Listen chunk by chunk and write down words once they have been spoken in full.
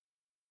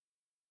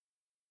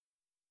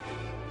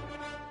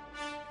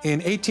In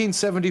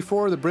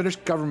 1874, the British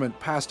government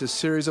passed a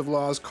series of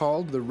laws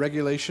called the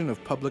Regulation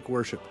of Public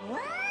Worship.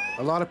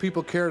 A lot of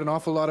people cared an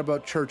awful lot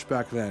about church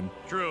back then.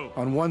 True.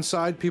 On one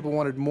side, people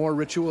wanted more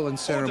ritual and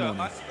ceremony.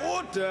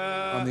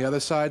 Order. On the other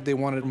side, they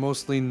wanted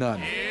mostly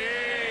none.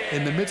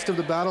 In the midst of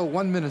the battle,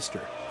 one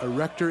minister, a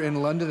rector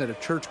in London at a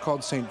church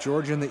called St.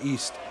 George in the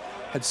East,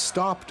 had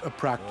stopped a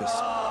practice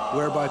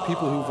whereby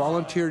people who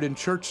volunteered in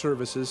church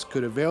services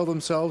could avail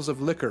themselves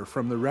of liquor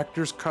from the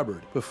rector's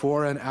cupboard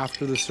before and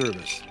after the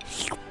service.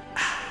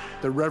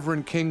 The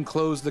Reverend King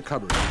closed the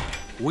cupboard.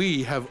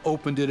 We have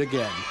opened it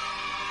again.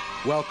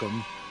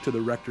 Welcome to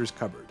the rector's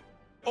cupboard.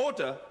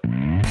 Order.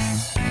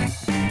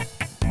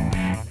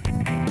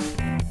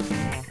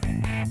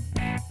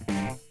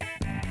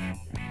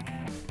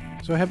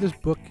 So I have this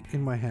book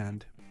in my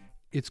hand.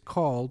 It's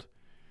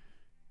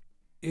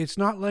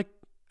not like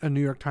a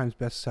New York Times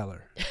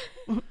bestseller.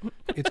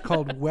 It's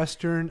called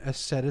Western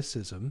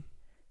Asceticism.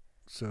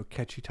 So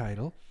catchy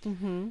title.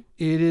 Mm-hmm.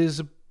 It is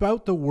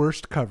about the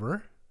worst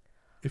cover.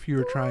 If you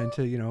were trying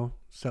to,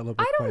 sell a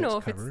book I don't by know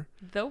its if cover.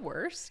 it's the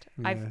worst.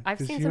 Yeah, I've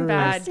seen you're some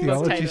bad a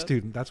theology titles.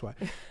 student, that's why.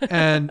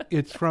 And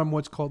it's from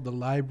what's called the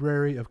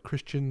Library of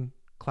Christian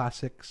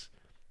Classics,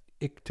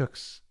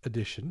 Ichtux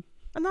edition.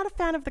 I'm not a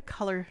fan of the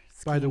color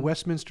scheme. By the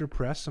Westminster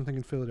Press, something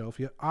in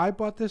Philadelphia. I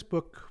bought this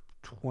book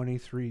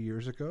 23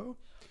 years ago.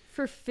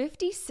 For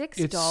 $56?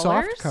 It's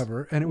soft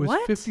cover, and it was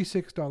What?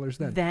 $56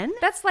 then. Then?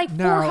 That's like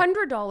Now,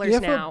 $400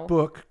 if now. a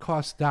book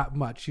costs that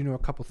much, a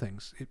couple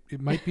things.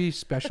 It might be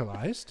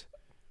specialized,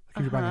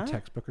 like if you're buying a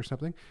textbook or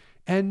something,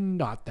 and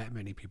not that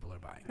many people are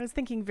buying. I was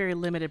thinking very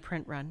limited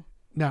print run.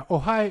 Now,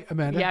 hi,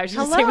 Amanda. Yeah, I was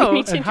just saying we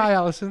need to. And hi,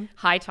 Allison.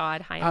 Hi,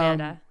 Todd. Hi,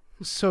 Amanda.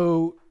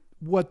 So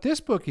what this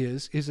book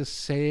is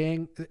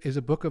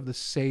a book of the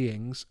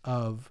sayings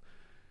of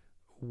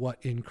what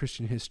in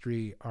Christian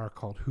history are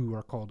called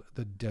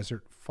the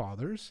Desert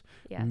Fathers.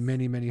 Yes.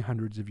 Many, many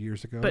hundreds of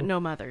years ago. But no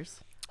mothers.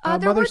 There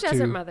were mothers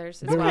desert too.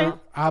 mothers as There well. were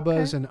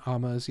Abbas and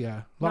Ammas,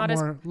 yeah. Not as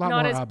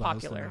Abbas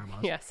popular. than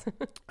Ammas. Yes.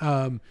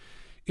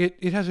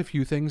 It has a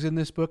few things in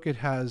this book. It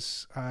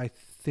has, I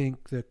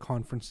think, the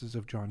Conferences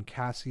of John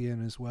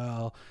Cassian as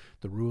well,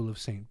 the Rule of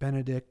St.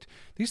 Benedict.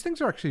 These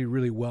things are actually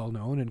really well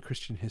known in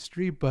Christian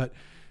history,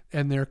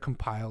 and they're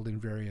compiled in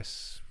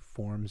various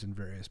forms in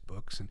various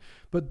books.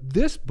 But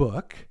this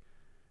book,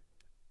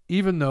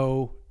 even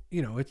though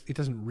it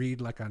doesn't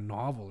read like a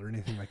novel or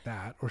anything like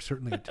that, or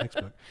certainly a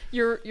textbook.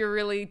 You're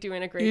really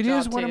doing a great It job.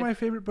 is one to, of my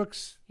favorite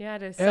books. Yeah,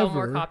 to sell ever,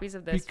 more copies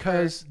of this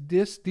because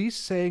these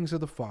sayings of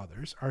the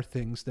fathers are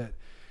things that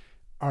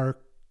are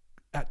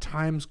at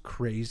times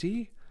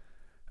crazy,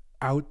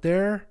 out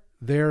there.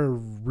 They're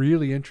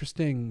really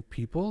interesting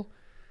people,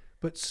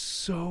 but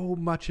so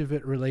much of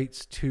it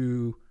relates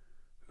to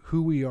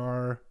who we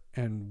are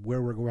and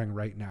where we're going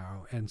right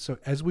now. And so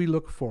as we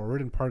look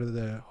forward, and part of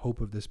the hope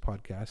of this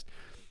podcast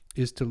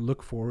is to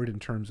look forward in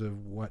terms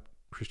of what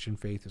Christian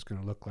faith is going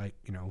to look like,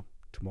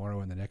 tomorrow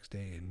and the next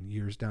day and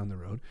years down the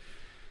road.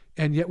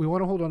 And yet we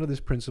want to hold on to this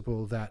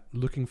principle that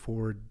looking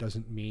forward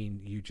doesn't mean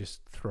you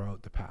just throw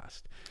out the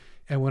past.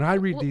 And when I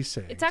read these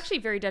sayings, it's actually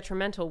very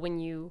detrimental when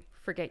you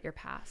forget your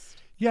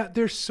past. Yeah,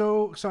 there's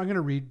so I'm going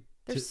to read.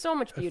 There's so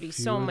much beauty,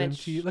 so of them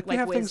much to you. Like like they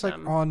have wisdom.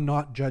 things like on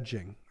not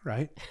judging,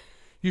 right?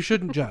 You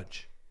shouldn't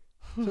judge.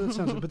 So that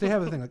sounds, but they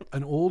have a thing like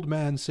an old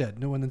man said.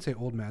 No one then say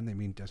old man, they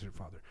mean desert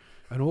father.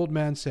 An old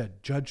man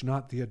said, "Judge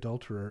not the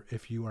adulterer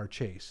if you are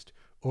chaste,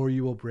 or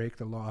you will break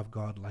the law of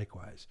God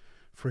likewise.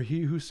 For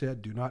he who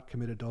said, do not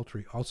commit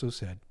adultery, also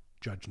said,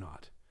 judge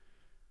not."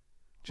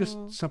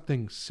 Just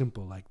something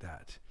simple like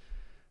that.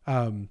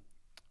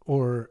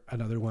 Or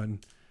another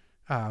one,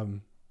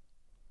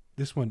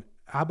 this one,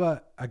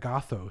 Abba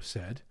Agatho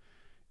said,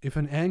 "If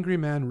an angry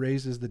man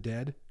raises the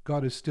dead,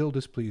 God is still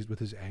displeased with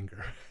his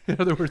anger."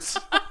 In other words,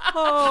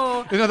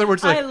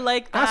 like, I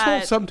like that.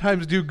 assholes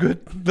sometimes do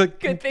good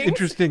things?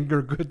 interesting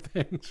or good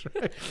things,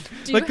 right?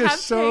 Do you they're have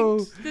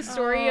picked the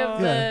story of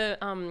Yeah.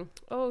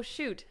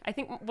 I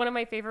think one of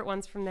my favorite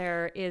ones from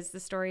there is the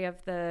story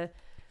of the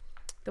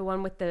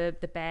one with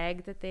the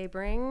bag that they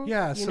bring.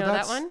 Yeah, you so know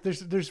that's, that one?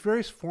 There's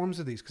various forms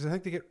of these because I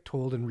think they get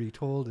told and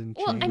retold and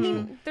Well, changed. I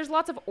mean, there's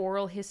lots of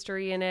oral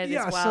history in it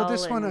yeah, as well. so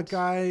this one, a and-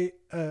 guy,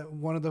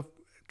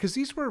 because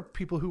these were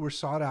people who were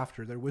sought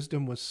after. Their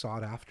wisdom was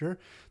sought after.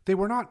 They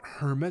were not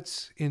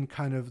hermits in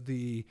kind of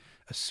the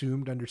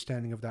assumed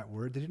understanding of that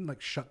word. They didn't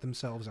shut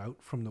themselves out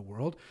from the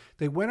world.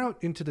 They went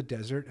out into the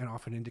desert and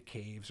often into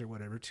caves or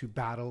whatever to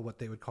battle what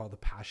they would call the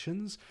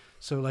passions.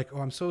 So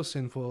I'm so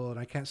sinful and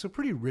I can't. So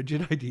pretty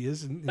rigid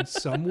ideas in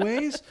some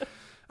ways.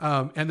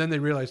 And then they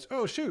realized,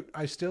 oh shoot,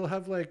 I still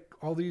have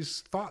all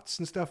these thoughts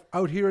and stuff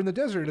out here in the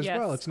desert as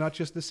well. It's not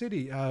just the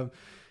city.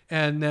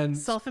 And then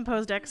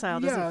Self-imposed exile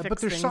doesn't fix but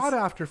they're things. sought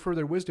after for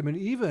their wisdom and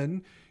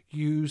even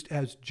used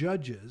as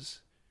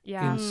judges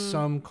in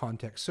some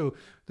context. So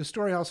the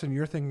story, Alison,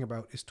 you're thinking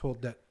about is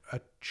told that a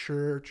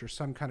church or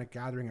some kind of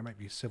gathering, it might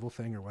be a civil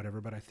thing or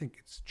whatever, but I think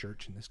it's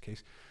church in this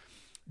case.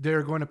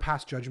 They're going to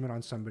pass judgment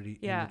on somebody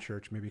in the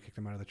church, maybe kick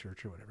them out of the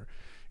church or whatever.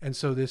 And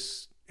so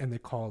they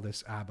call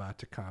this Abba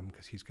to come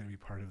because he's going to be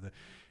part of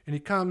and he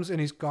comes and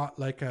he's got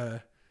like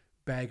a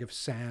bag of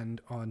sand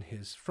on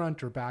his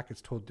front or back.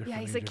 It's told differently.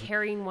 Yeah, he's like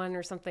carrying one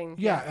or something.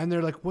 Yeah, and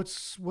they're like,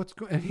 what's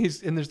going?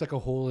 And there's like a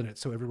hole in it,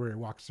 so everywhere he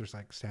walks, there's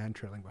like sand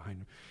trailing behind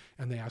him.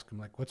 And they ask him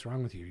like, what's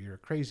wrong with you? You're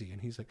crazy.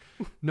 And he's like,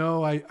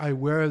 no, I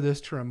wear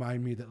this to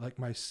remind me that like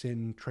my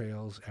sin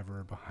trails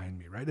ever behind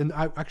me, right? And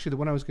actually the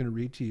one I was going to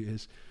read to you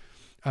is,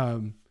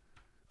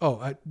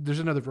 there's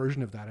another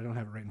version of that. I don't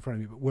have it right in front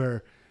of me, but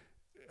where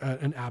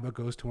an Abba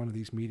goes to one of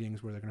these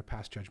meetings where they're going to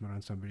pass judgment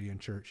on somebody in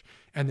church,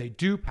 and they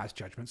do pass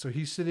judgment. So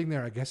he's sitting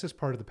there, I guess, as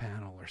part of the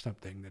panel or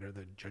something that are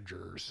the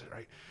judgers,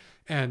 right?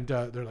 And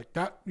they're like,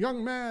 that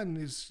young man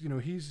is,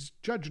 he's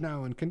judged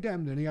now and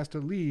condemned, and he has to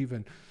leave.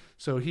 And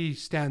so he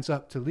stands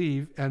up to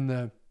leave, and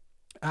the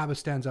Abba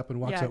stands up and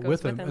walks out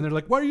with him. And they're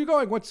like, where are you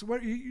going?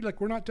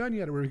 We're not done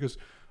yet. Or he goes,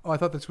 oh, I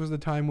thought this was the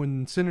time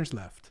when sinners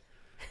left.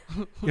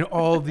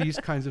 All these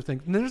kinds of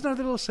things. And then there's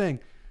another little saying,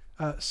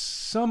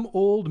 some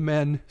old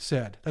men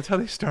said. That's how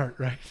they start,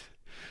 right?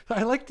 So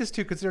I like this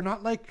too because they're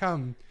not like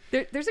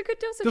there's a good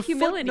dose of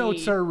humility. The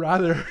footnotes are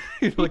rather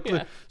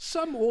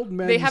some old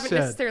men. They haven't said,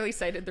 necessarily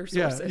cited their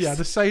sources. Yeah.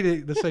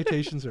 The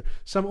citations are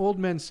some old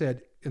men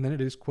said, and then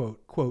it is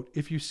quote,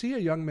 if you see a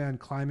young man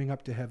climbing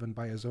up to heaven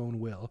by his own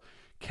will,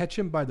 catch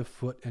him by the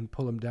foot and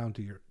pull him down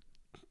to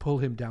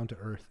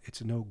earth.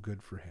 It's no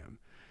good for him.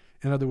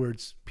 In other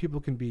words,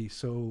 people can be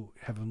so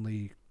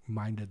heavenly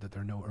minded that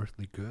they're no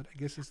earthly good, I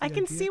guess is the I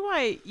can idea. see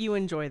why you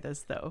enjoy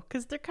this though,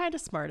 because they're kind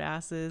of smart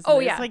asses. Oh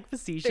yeah, it's like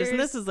facetious, and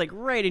this is like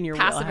right in your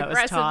passive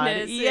wheelhouse, Todd.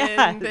 aggressiveness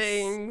and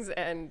things,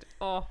 and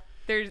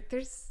there's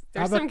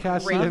some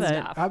great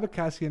stuff. Abba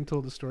Cassian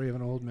told the story of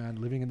an old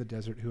man living in the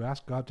desert who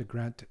asked God to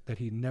grant that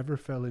he never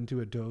fell into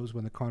a doze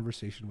when the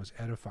conversation was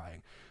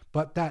edifying,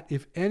 but that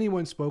if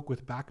anyone spoke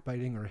with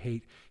backbiting or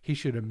hate, he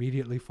should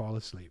immediately fall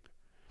asleep.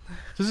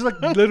 So this is like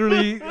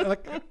literally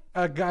like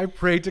a guy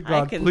prayed to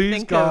God,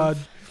 please God,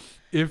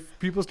 if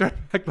people start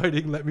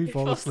backbiting, let me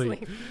fall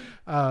asleep.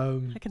 I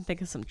can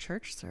think of some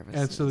church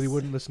services. And so he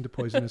wouldn't listen to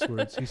poisonous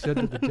words. He said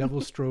that the devil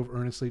strove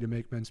earnestly to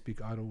make men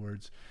speak idle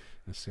words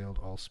and assailed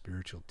all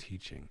spiritual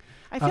teaching.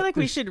 I feel like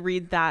we should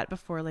read that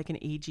before like an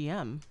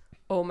AGM.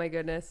 Oh my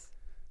goodness.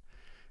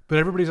 But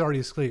everybody's already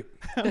asleep.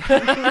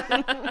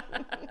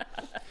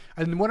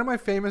 And one of my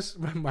famous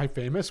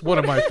ones, one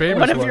of my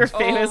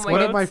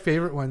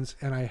favorite ones,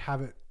 and I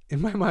have it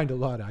in my mind a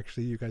lot,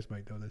 actually, you guys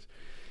might know this,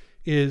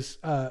 is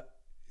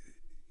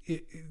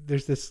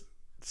there's this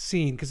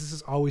scene, because this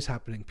is always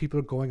happening. People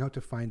are going out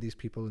to find these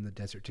people in the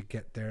desert to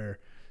get their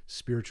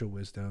spiritual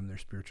wisdom, their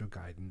spiritual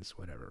guidance,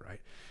 whatever, right?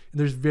 And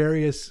there's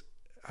various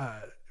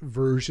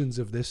versions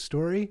of this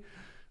story.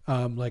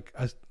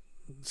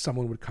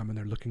 Someone would come and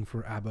they're looking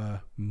for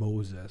Abba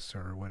Moses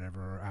or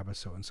whatever, or Abba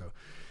so-and-so.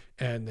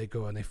 And they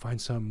go and they find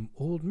some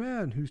old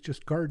man who's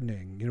just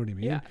gardening. You know what I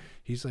mean? Yeah.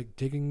 He's like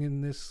digging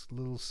in this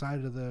little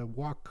side of the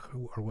walk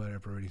or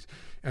whatever.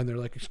 And they're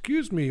like,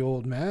 excuse me,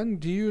 old man,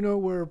 do you know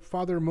where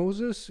Father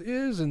Moses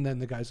is? And then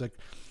the guy's like,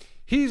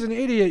 he's an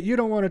idiot. You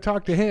don't want to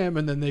talk to him.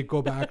 And then they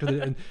go back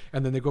and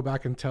then they go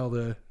back and tell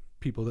the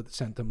people that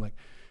sent them, like,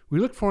 we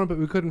looked for him, but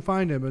we couldn't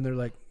find him. And they're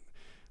like,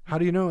 how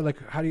do you know? Like,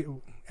 how do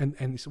you? And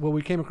he said, well,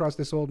 we came across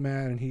this old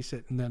man, and he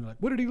said, and then like,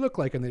 what did he look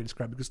like? And they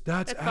described it because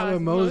that's Abba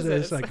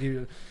Moses. Like,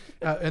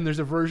 and there's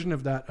a version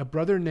of that. A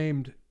brother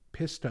named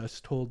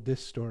Pistus told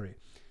this story.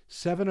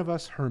 7 of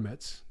us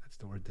hermits, that's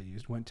the word they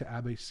used, went to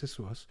Abba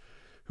Sisuos,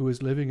 who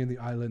was living in the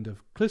island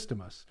of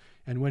Clistemus.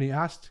 And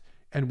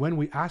when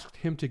we asked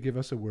him to give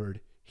us a word,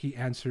 he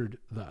answered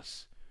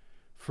thus: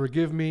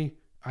 "Forgive me,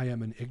 I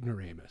am an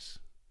ignoramus."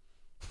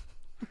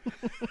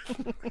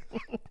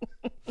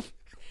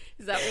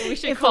 Is that what we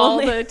should call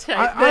the episode?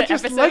 I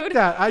just like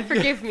that.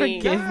 Forgive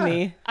me. Forgive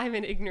me. I'm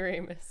an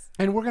ignoramus.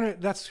 And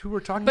that's who we're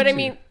talking to. But I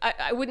mean,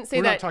 I wouldn't say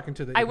we're that. not talking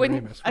to the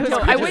ignoramus.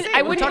 ignoramus.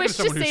 I wouldn't wish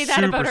to say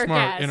that about our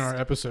guest. In our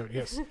episode,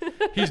 yes.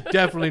 He's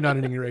definitely not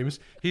an ignoramus.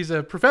 He's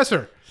a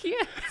professor.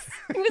 Yes.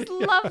 He was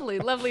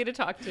lovely to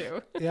talk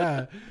to.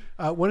 Yeah.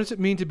 What does it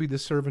mean to be the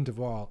servant of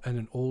all? And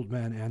an old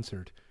man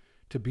answered,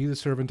 to be the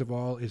servant of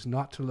all is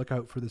not to look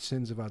out for the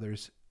sins of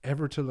others,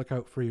 ever to look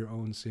out for your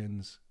own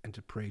sins, and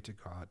to pray to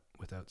God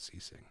without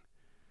ceasing.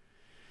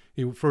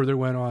 He further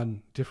went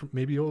on,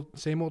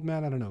 same old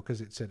man, I don't know, because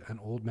it said an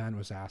old man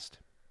was asked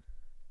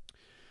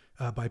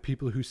by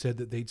people who said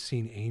that they'd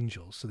seen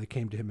angels. So they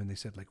came to him and they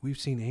said, like, we've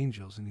seen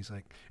angels. And he's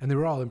like, and they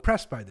were all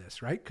impressed by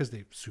this, right? Because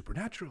they've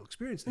supernatural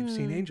experience. They've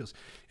seen angels.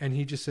 And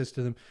he just says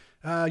to them,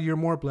 you're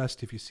more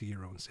blessed if you see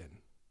your own sin.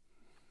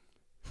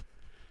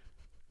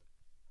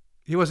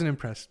 He wasn't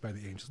impressed by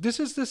the angels. This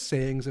is the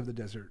sayings of the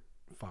Desert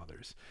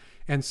Fathers.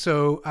 And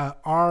so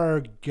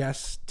our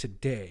guest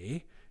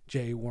today,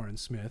 J. Warren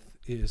Smith,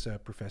 is a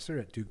professor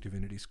at Duke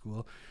Divinity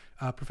School,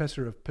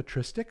 professor of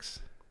patristics.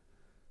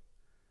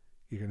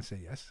 You're going to say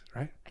yes,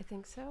 right? I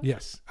think so.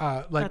 Yes.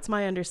 That's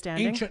my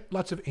understanding.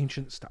 Lots of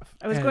ancient stuff.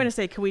 I was going to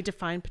say, can we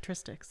define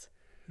patristics?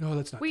 No,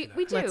 let's not. We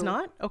do. Let's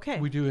not? Okay.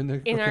 We do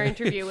in our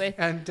interview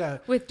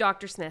with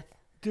Dr. Smith.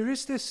 There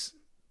is this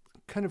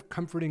kind of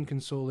comforting,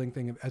 consoling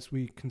thing as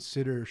we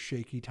consider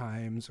shaky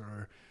times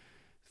or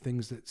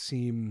things that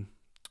seem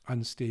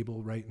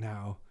unstable right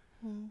now.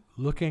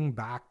 Looking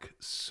back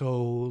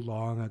so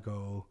long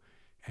ago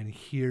and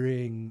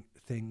hearing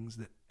things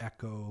that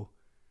echo,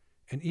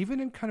 and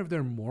even in kind of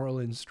their moral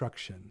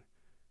instruction,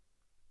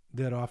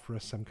 that offer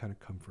us some kind of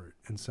comfort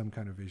and some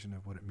kind of vision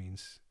of what it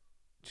means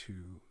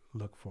to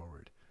look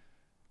forward.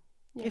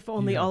 If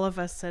only all of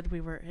us said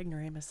we were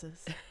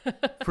ignoramuses.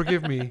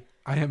 Forgive me,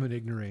 I am an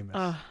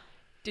ignoramus.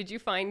 Did you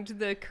find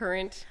the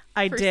current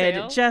I for did,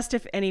 sale? just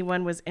if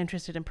anyone was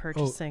interested in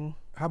purchasing.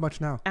 How much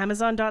now?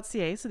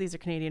 Amazon.ca, so these are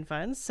Canadian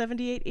funds,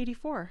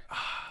 $78.84.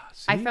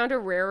 I found a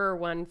rarer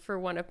one for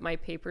one of my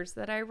papers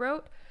that I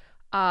wrote.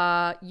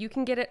 You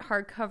can get it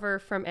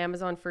hardcover from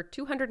Amazon for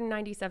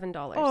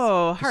 $297.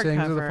 Oh, The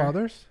Sayings of the hardcover.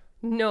 Fathers?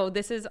 No,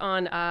 this is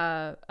on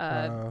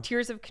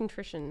Tears of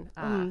Contrition.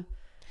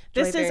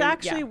 This Joy is Bearing-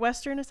 actually yeah.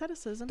 Western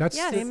asceticism. That's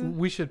Yes.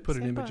 we should put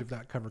an same image book. of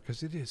that cover,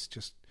 because it is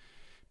just,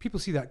 people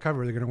see that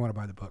cover, they're going to want to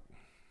buy the book.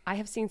 I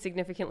have seen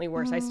significantly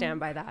worse. I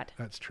stand by that.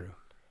 That's true.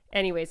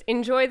 Anyways,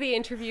 enjoy the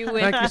interview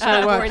with Thank you so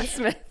much. Warren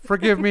Smith.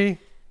 Forgive me.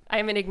 I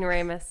am an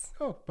ignoramus.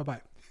 Oh, bye-bye.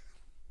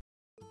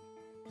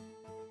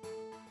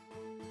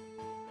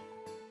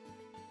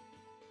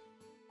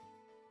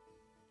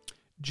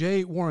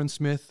 J. Warren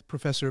Smith,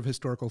 professor of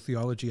historical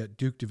theology at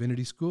Duke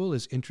Divinity School,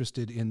 is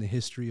interested in the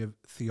history of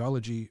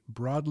theology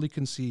broadly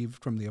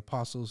conceived from the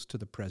apostles to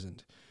the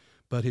present.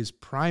 But his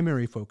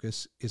primary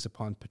focus is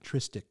upon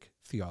patristic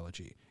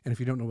theology. And if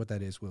you don't know what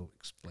that is, we'll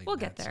explain. We'll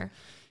that get there.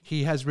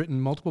 He has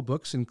written multiple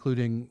books,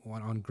 including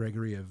one on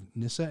Gregory of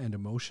Nyssa and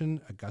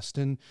emotion,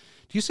 Augustine.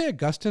 Do you say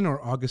Augustine or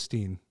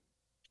Augustine?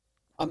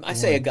 I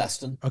say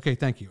Augustine. Okay,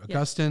 thank you.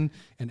 Augustine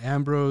and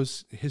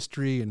Ambrose,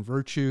 History and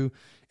Virtue,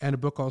 and a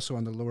book also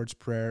on the Lord's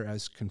Prayer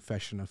as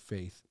Confession of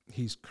Faith.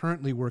 He's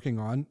currently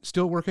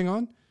still working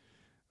on?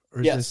 Or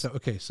is Yes. this,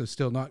 okay, so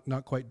still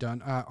not quite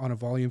done, on a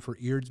volume for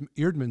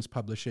Eerdmans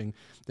Publishing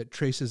that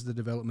traces the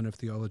development of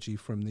theology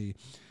from the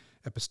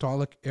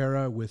apostolic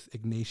era with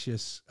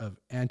Ignatius of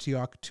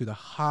Antioch to the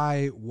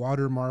high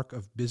watermark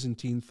of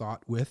Byzantine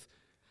thought with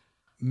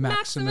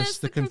Maximus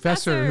the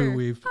Confessor, who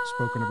we've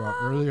spoken about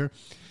earlier.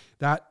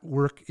 That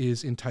work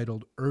is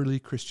entitled Early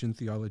Christian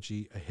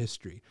Theology, A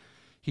History.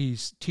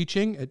 He's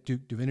teaching at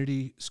Duke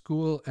Divinity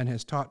School and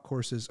has taught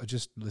courses, I'll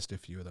just list a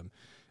few of them,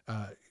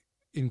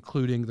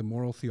 including the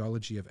Moral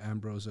Theology of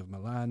Ambrose of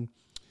Milan,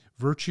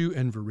 Virtue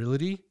and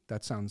Virility.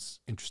 That sounds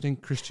interesting.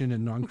 Christian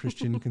and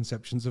non-Christian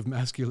conceptions of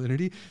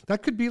masculinity.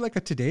 That could be like a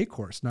Today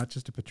course, not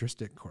just a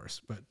patristic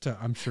course, but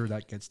I'm sure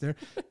that gets there.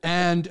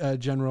 And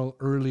General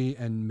Early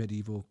and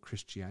Medieval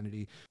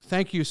Christianity.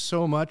 Thank you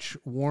so much,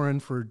 Warren,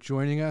 for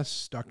joining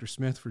us, Dr.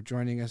 Smith, for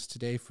joining us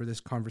today for this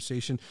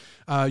conversation.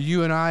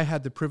 You and I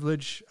had the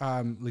privilege,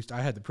 at least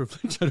I had the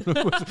privilege, I don't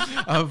know,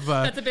 of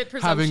That's a bit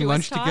having presumptuous,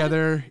 lunch Todd.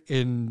 together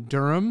in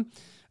Durham,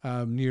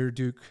 near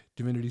Duke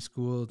Divinity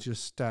School,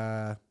 just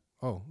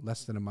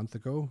less than a month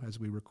ago as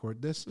we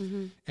record this.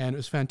 Mm-hmm. And it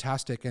was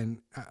fantastic. And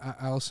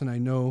Allison, I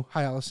know,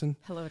 hi Allison.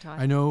 Hello, Todd.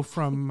 I know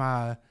from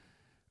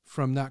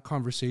that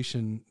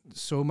conversation,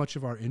 so much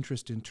of our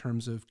interest in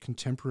terms of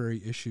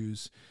contemporary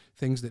issues,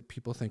 things that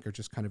people think are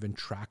just kind of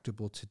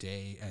intractable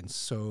today and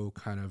so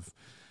kind of,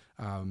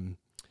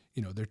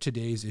 they're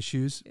today's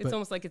issues. It's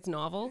almost like it's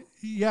novel.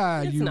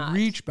 Yeah, It's you not.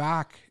 reach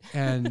back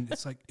and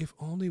it's like, if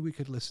only we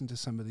could listen to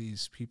some of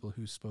these people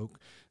who spoke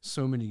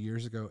so many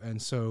years ago. And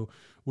so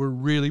we're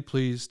really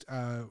pleased,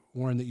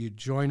 Warren, that you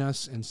join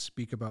us and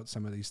speak about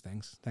some of these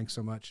things. Thanks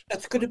so much.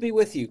 That's good to be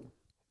with you.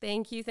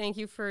 Thank you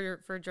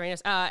for joining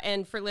us.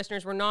 And for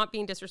listeners, we're not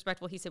being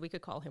disrespectful. He said we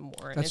could call him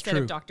Warren That's instead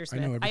true. of Dr. I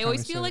Smith. know, every time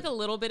always I say feel like it. a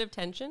little bit of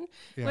tension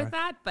Yeah. with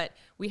that, but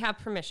we have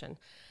permission.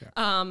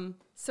 Yeah.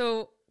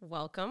 So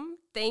welcome.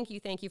 Thank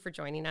you for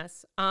joining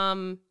us.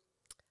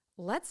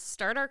 Let's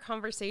start our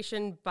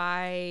conversation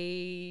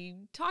by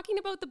talking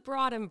about the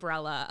broad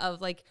umbrella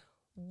of like,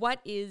 what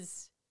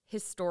is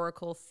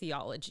historical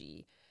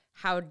theology?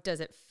 How does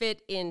it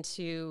fit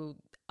into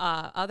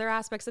other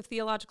aspects of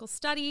theological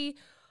study,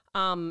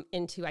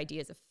 into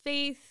ideas of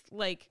faith?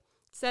 Like,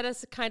 set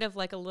us kind of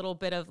like a little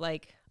bit of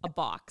like a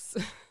box.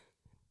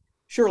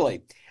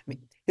 Surely.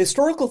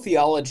 Historical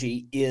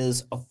theology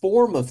is a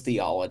form of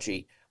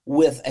theology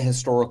with a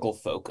historical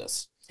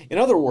focus. In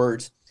other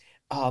words,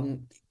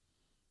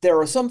 there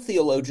are some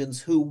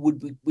theologians who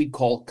we'd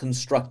call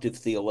constructive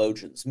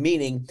theologians,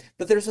 meaning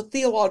that there's a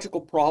theological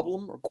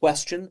problem or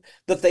question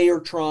that they are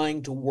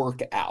trying to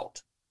work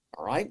out.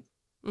 All right?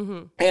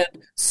 Mm-hmm. And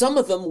some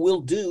of them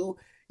will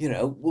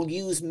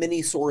use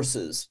many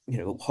sources,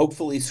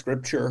 hopefully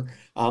scripture,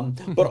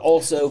 but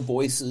also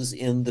voices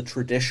in the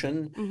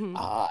tradition, Mm-hmm.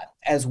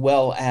 as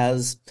well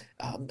as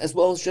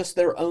just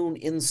their own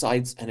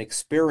insights and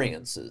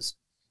experiences.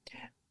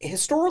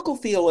 Historical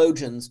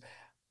theologians,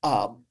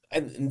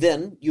 and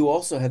then you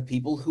also have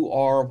people who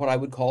are what I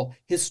would call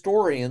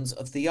historians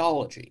of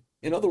theology.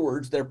 In other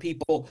words, they're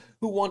people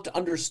who want to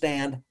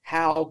understand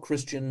how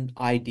Christian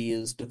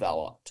ideas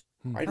developed,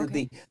 right?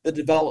 Okay. The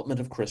development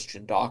of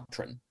Christian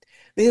doctrine.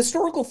 The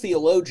historical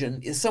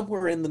theologian is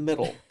somewhere in the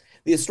middle.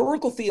 The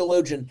historical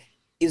theologian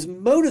is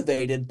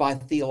motivated by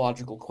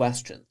theological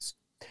questions,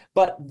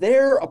 but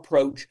their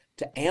approach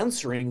to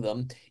answering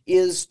them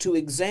is to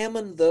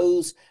examine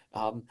those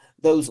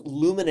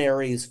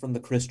luminaries from the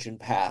Christian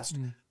past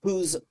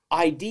whose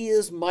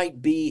ideas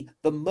might be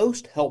the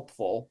most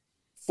helpful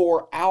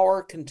for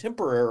our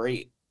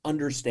contemporary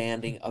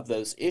understanding of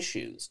those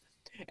issues.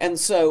 And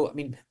so, I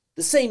mean,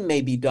 the same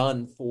may be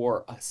done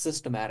for a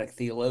systematic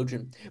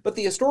theologian, but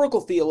the historical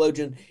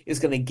theologian is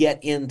going to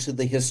get into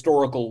the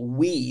historical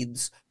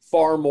weeds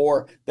far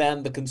more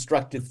than the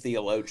constructive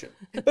theologian.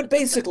 But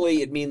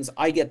basically, it means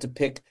I get to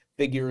pick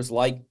figures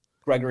like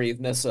Gregory of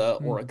Nyssa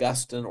or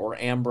Augustine or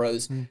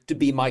Ambrose to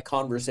be my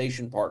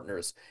conversation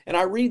partners. And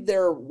I read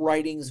their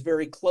writings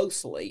very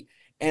closely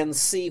and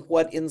see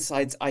what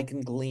insights I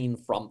can glean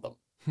from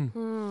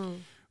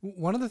them.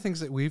 One of the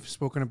things that we've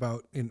spoken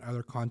about in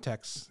other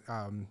contexts,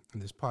 in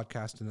this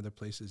podcast and other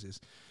places,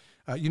 is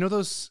you know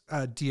those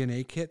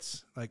DNA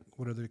kits, like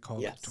what are they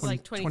called? Yes. 20,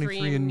 Like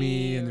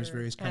 23andMe, and there's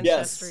various kinds.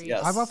 Ancestry.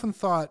 Yes. I've often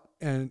thought,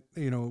 and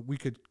we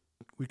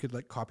could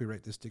like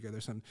copyright this together.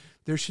 Something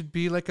there should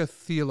be like a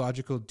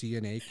theological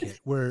DNA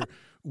kit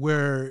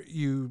where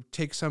you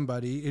take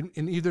somebody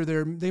and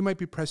either they might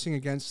be pressing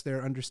against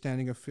their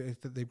understanding of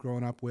faith that they've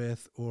grown up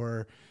with,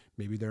 or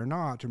maybe they're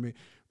not,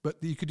 but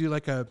you could do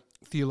like a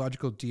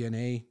theological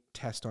DNA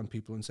test on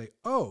people and say,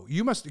 oh,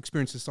 you must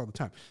experience this all the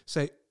time.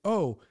 Say,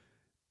 oh,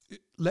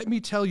 let me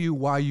tell you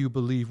why you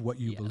believe what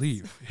you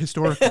believe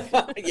historically.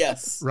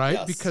 Yes. Right?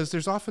 Yes. Because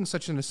there's often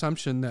such an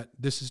assumption that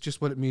this is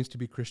just what it means to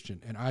be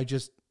Christian. And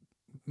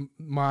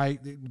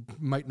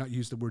might not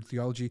use the word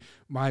theology.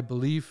 My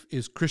belief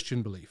is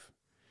Christian belief.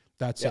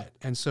 That's it.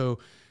 And so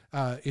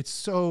it's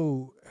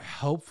so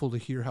helpful to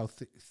hear how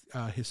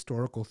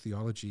historical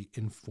theology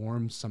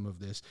informs some of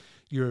this.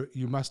 You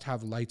must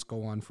have lights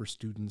go on for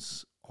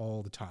students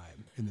all the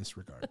time in this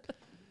regard.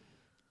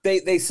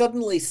 They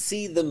suddenly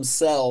see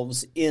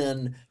themselves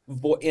in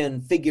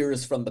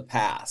figures from the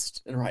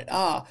past, and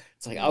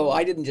it's like, oh,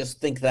 I didn't just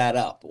think that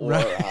up, or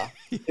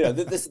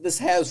this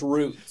has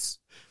roots.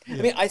 Yeah.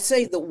 I mean, I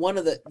say that one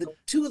of the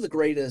two of the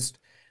greatest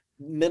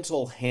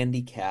mental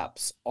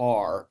handicaps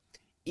are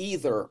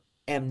either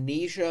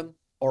amnesia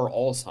or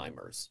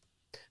Alzheimer's.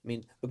 I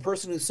mean, the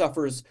person who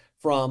suffers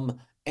from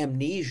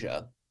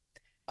amnesia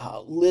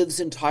lives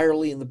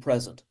entirely in the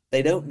present.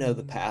 They don't know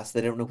the past.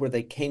 They don't know where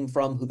they came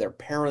from, who their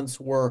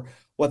parents were,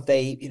 what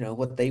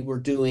they were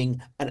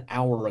doing an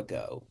hour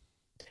ago.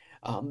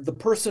 The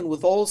person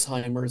with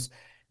Alzheimer's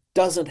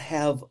doesn't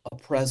have a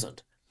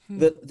present.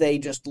 That they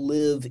just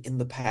live in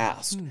the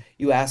past.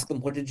 You ask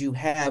them, what did you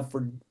have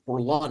for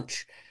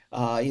lunch,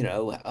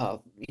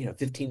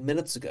 15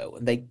 minutes ago,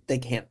 and they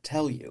can't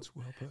tell you. That's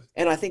well put.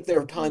 And I think there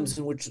are times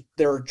in which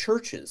there are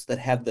churches that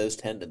have those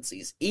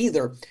tendencies,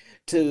 either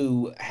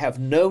to have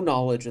no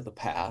knowledge of the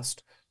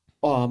past,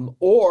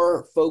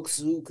 or folks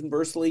who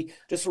conversely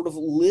just sort of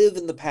live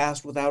in the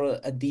past without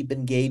a deep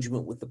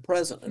engagement with the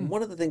present. And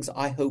one of the things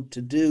I hope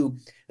to do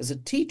as a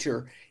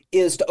teacher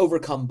is to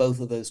overcome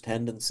both of those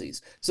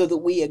tendencies so that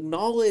we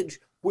acknowledge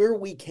where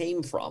we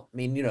came from. I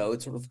mean,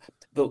 it's sort of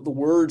the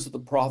words of the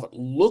prophet,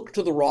 look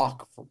to the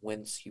rock from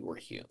whence you were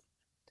hewn,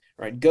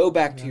 right? Go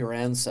back to your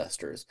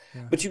ancestors,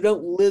 but you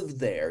don't live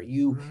there.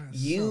 You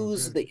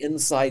use the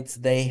insights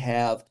they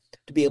have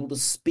to be able to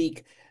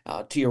speak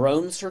to your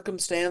own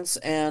circumstance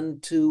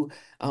and to,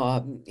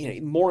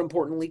 more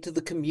importantly, to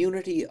the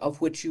community of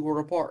which you were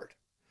a part.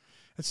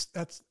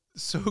 That's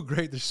so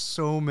great. There's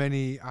so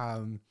many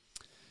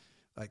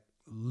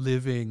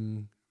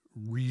living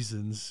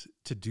reasons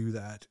to do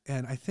that.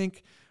 And I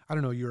think, I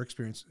don't know, your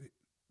experience,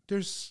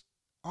 there's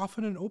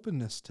often an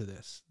openness to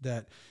this,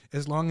 that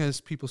as long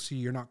as people see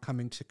you're not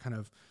coming to kind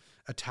of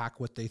attack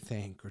what they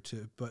think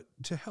but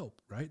to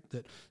help, right?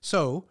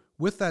 So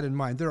with that in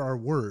mind, there are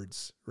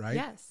words, right?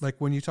 Yes. Like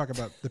when you talk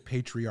about the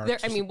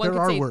patriarchs, there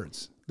are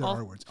words.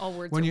 All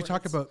words. When you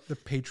talk about the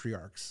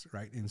patriarchs,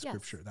 right, in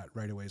Scripture, that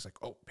right away is like,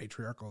 oh,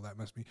 patriarchal, that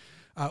must be.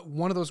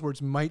 One of those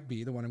words might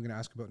be the one I'm going to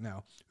ask about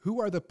now.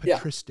 Who are the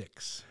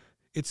patristics?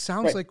 It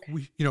sounds like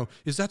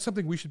is that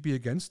something we should be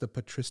against, the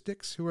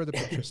patristics? Who are the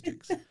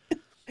patristics?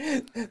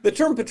 The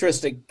term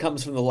patristic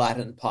comes from the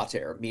Latin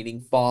pater,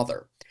 meaning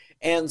father.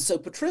 And so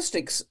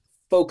patristics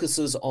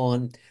focuses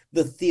on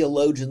the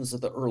theologians of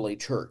the early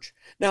church.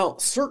 Now,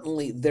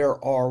 certainly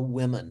there are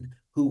women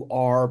who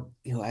are,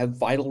 have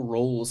vital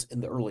roles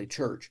in the early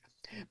church.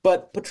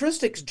 But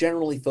patristics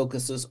generally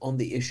focuses on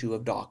the issue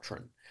of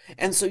doctrine.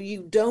 And so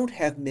you don't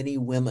have many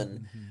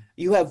women.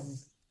 You have,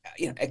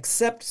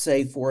 except,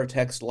 say, for a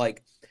text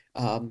like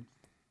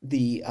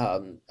the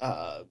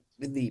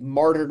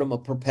Martyrdom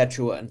of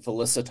Perpetua and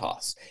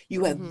Felicitas,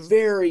 you have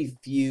very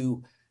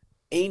few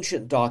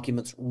ancient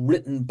documents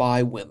written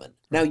by women.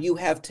 Now, you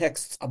have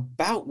texts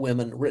about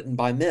women written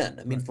by men.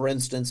 I mean, for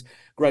instance,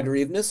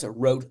 Gregory of Nyssa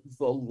wrote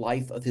the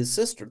life of his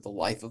sister, the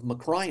life of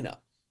Macrina.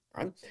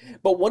 Right?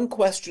 But one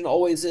question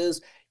always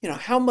is,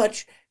 how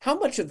much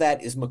of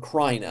that is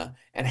Macrina,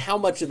 and how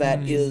much of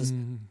that is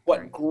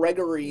what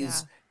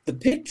Gregory's the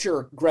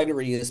picture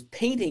Gregory is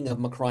painting of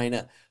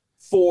Macrina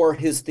for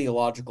his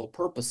theological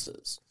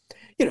purposes.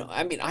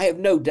 I mean, I have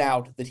no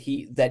doubt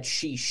that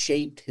she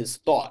shaped his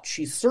thought.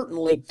 She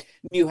certainly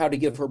knew how to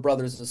give her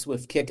brothers a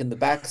swift kick in the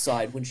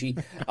backside when she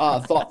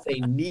thought they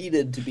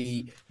needed to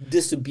be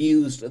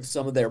disabused of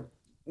some of their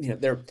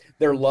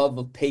love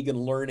of pagan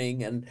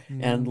learning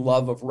and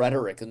love of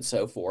rhetoric and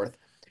so forth.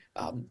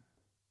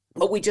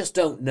 But we just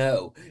don't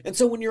know. And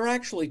so when you're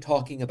actually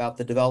talking about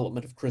the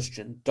development of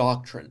Christian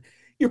doctrine,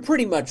 you're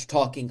pretty much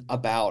talking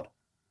about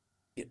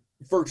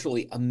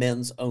virtually a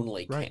men's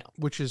only camp.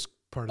 Which is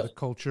part of the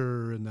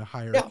culture and the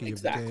hierarchy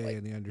exactly. of the day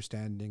and the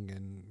understanding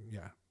and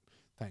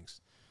thanks.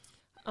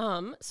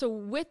 So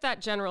with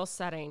that general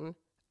setting,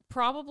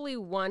 probably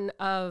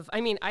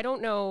I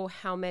don't know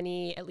how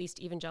many, at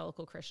least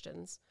evangelical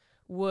Christians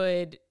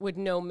would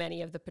know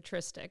many of the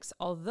patristics,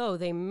 although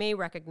they may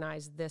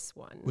recognize this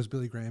one. Was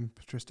Billy Graham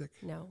patristic?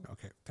 No.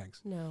 Okay,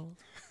 thanks. No.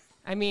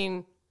 I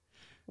mean,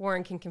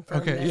 Warren can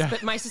confirm this,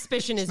 but my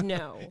suspicion is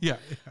no.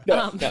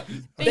 No.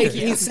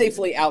 He's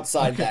safely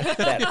outside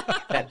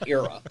that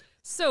era.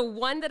 So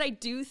one that I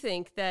do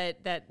think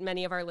that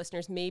many of our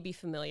listeners may be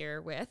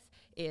familiar with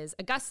is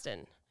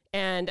Augustine.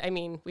 And I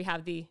mean, we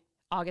have the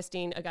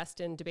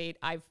Augustine-Augustine debate.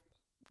 I've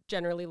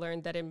generally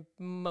learned that in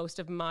most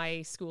of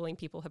my schooling,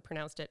 people have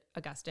pronounced it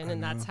Augustine,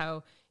 and that's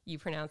how you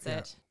pronounce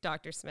it,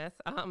 Dr. Smith.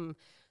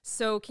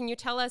 So can you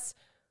tell us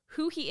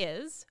who he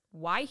is,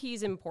 why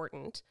he's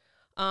important,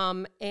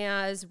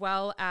 as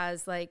well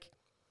as I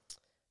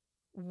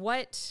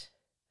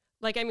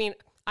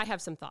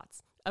have some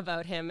thoughts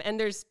about him, and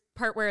there's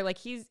part where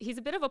he's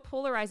a bit of a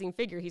polarizing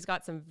figure. He's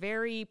got some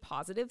very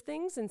positive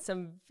things and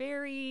some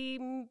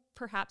very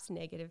perhaps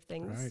negative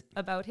things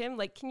about him.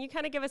 Like, can you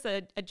kind of give us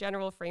a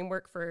general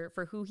framework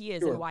for who he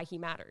is and why he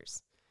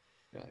matters?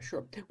 Yeah,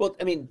 sure. Well,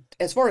 I mean,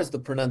 as far as the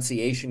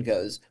pronunciation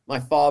goes, my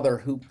father,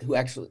 who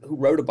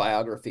wrote a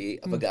biography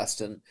of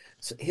Augustine,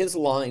 his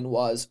line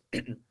was,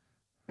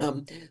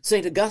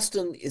 St.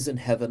 Augustine is in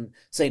heaven,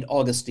 St.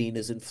 Augustine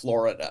is in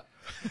Florida.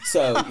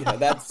 So,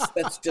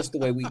 that's just the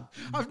way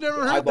I've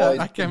never heard I've that. always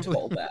I can't been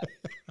told that.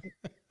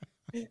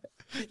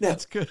 Now,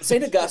 That's good.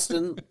 St.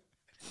 Augustine,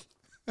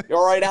 you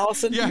all right,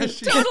 Allison? Yeah,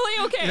 totally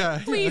okay.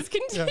 Please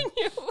continue.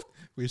 Yeah.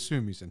 We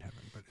assume he's in heaven,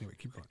 but anyway,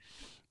 keep going.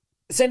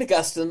 St.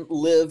 Augustine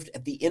lived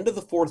at the end of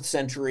the 4th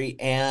century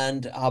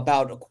and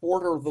about a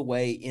quarter of the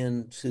way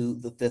into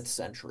the 5th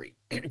century.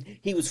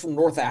 He was from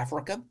North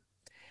Africa.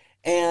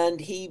 And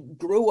he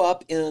grew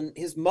up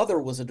his mother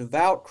was a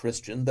devout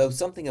Christian, though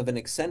something of an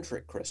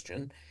eccentric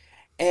Christian.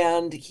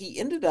 And he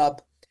ended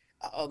up,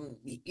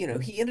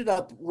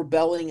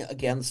 rebelling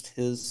against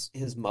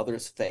his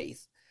mother's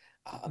faith.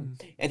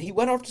 And he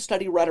went off to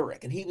study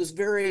rhetoric. And he was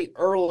very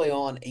early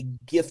on a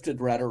gifted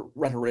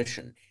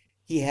rhetorician.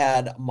 He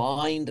had a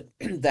mind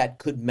that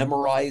could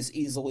memorize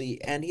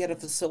easily, and he had a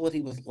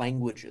facility with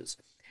languages.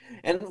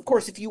 And of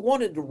course, if you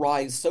wanted to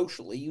rise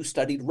socially, you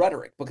studied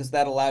rhetoric because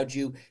that allowed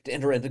you to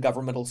enter into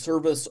governmental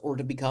service or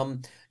to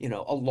become,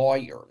 a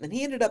lawyer. And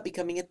he ended up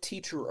becoming a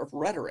teacher of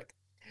rhetoric.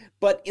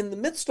 But in the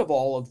midst of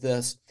all of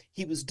this,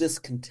 he was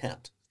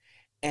discontent.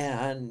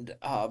 And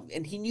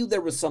he knew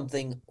there was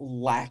something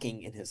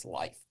lacking in his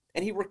life.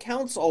 And he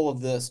recounts all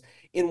of this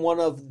in one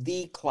of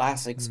the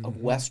classics of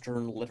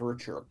Western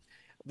literature,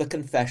 The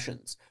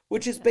Confessions,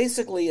 which is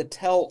basically a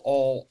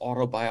tell-all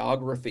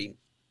autobiography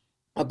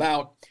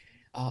about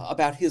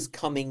his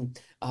coming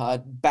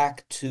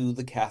back to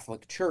the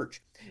Catholic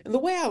Church. And the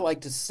way I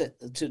like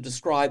to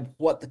describe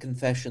what the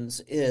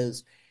Confessions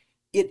is,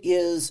 it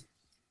is,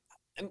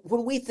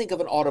 when we think of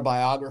an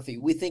autobiography,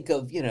 we think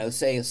of,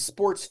 say a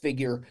sports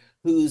figure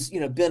who's,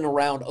 been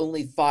around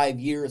only 5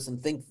 years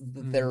and think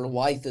that their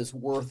life is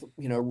worth,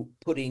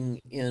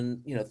 putting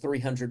in,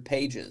 300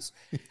 pages.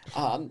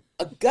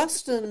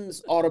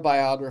 Augustine's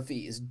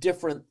autobiography is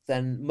different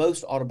than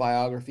most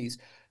autobiographies,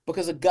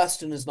 because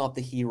Augustine is not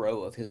the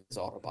hero of his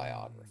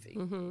autobiography.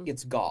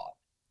 It's God.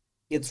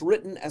 It's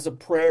written as a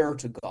prayer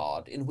to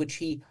God in which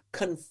he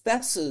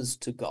confesses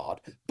to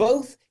God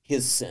both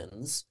his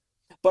sins,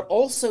 but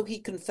also he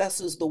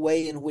confesses the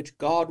way in which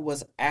God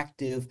was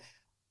active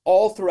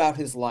all throughout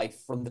his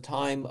life, from the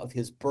time of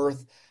his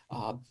birth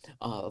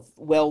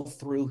well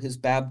through his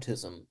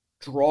baptism,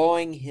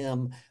 drawing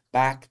him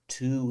back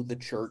to the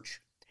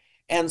church.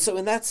 And so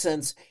in that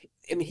sense,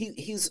 I mean,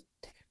 he's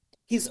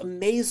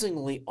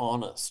amazingly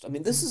honest. I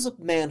mean, this is a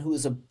man who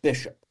is a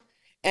bishop.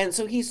 And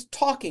so he's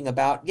talking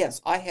about,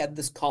 yes, I had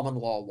this common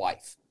law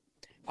wife.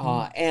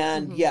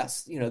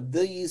 Yes,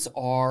 these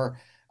are,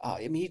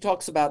 he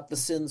talks about the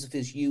sins of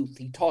his youth.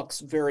 He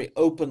talks very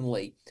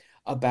openly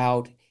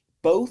about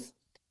both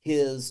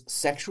his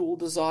sexual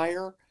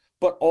desire,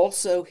 but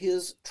also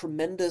his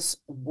tremendous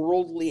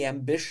worldly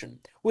ambition,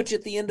 which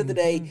at the end of the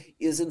day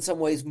is in some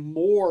ways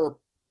more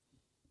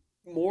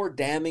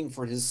damning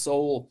for his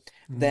soul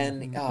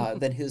than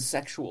his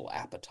sexual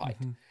appetite.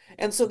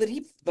 And so that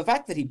the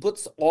fact that he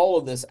puts all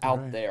of this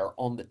out there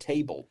on the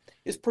table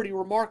is pretty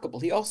remarkable.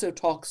 He also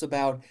talks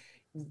about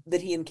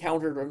that he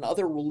encountered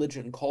another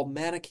religion called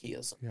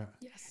Manichaeism.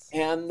 Yes.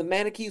 And the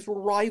Manichees were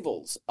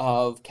rivals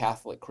of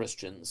Catholic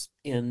Christians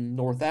in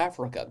North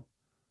Africa.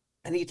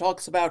 And he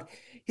talks about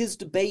his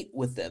debate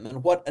with them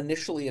and what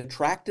initially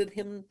attracted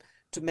him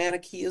to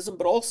Manichaeism,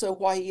 but also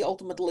why he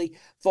ultimately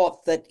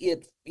thought that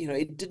it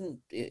didn't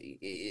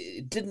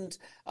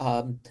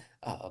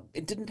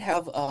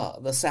have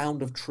the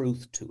sound of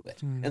truth to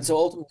it. And so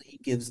ultimately he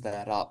gives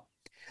that up.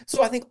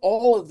 So I think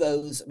all of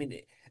those,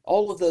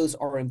 all of those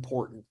are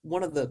important.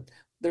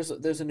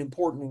 There's an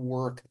important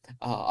work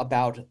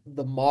about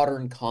the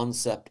modern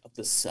concept of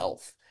the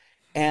self.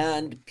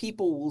 And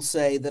people will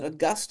say that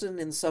Augustine,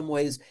 in some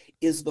ways,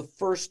 is the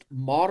first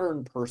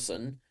modern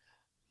person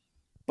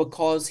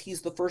because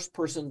he's the first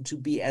person to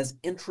be as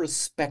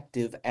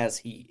introspective as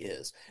he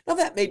is. Now,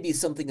 that may be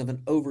something of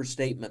an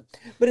overstatement,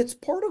 but it's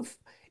part of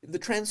the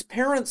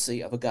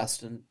transparency of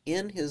Augustine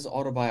in his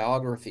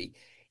autobiography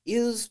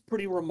is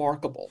pretty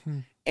remarkable.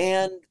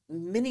 And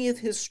many of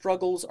his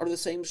struggles are the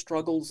same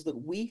struggles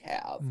that we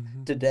have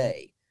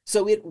today.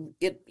 So it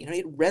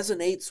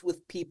resonates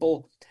with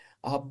people,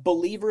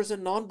 believers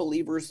and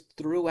non-believers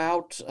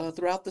throughout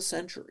the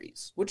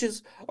centuries, which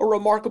is a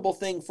remarkable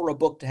thing for a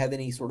book to have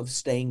any sort of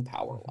staying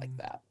power like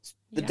that. It's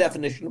the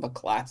definition of a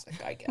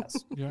classic, I guess.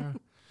 Yeah,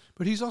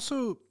 but he's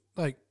also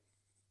like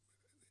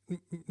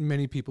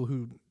many people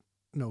who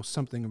know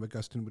something of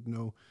Augustine would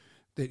know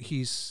that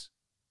he's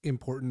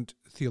important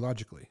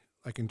theologically,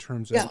 like in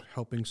terms of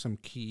helping some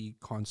key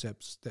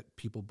concepts that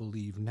people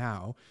believe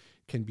now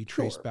can be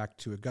traced back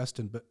to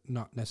Augustine, but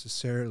not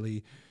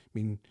necessarily,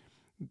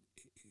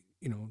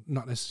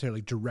 not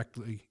necessarily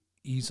directly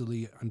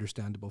easily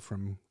understandable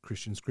from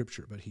Christian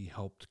scripture, but he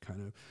helped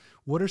kind of,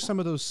 what are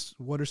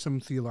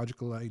some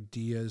theological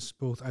ideas,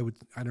 both,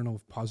 I don't know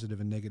if positive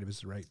and negative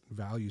is the right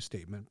value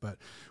statement, but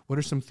what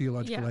are some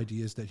theological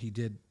ideas that he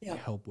did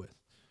help with?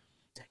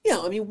 Yeah,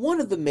 one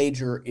of the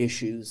major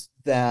issues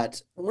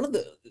that one of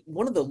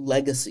the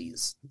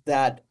legacies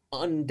that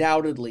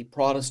undoubtedly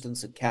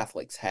Protestants and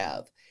Catholics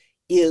have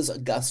is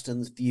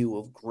Augustine's view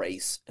of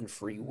grace and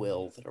free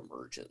will that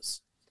emerges.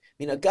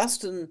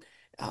 Augustine,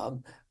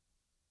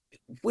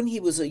 when he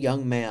was a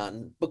young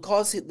man,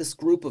 because this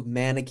group of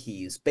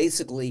Manichees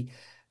basically,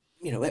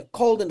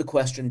 called into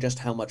question just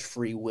how much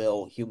free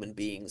will human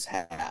beings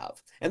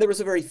have. And there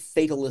was a very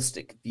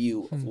fatalistic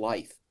view of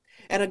life.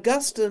 And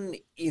Augustine,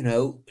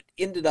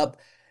 ended up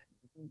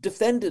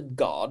defended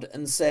God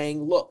and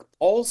saying, look,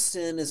 all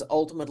sin is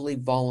ultimately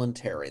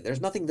voluntary.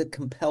 There's nothing that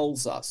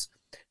compels us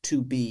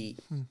to be,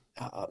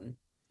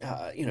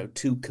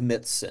 to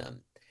commit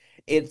sin.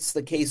 It's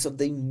the case of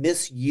the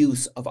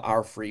misuse of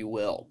our free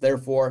will.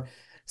 Therefore,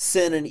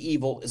 sin and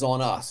evil is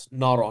on us,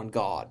 not on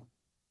God.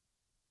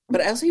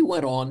 But as he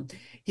went on,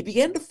 he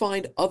began to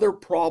find other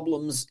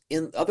problems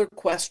in other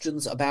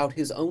questions about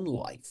his own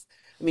life.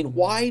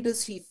 Why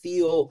does he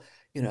feel,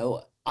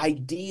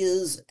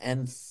 ideas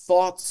and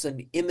thoughts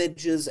and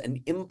images and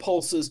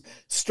impulses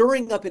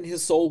stirring up in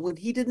his soul when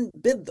he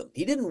didn't bid them?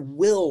 He didn't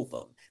will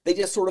them. They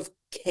just sort of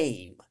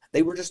came.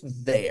 They were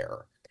just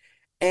there.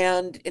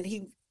 And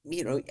he,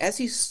 as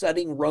he's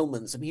studying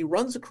Romans, he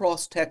runs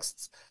across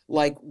texts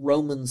like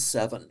Romans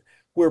 7,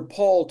 where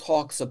Paul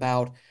talks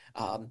about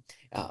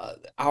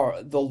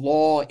the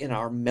law in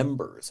our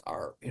members,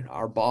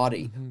 our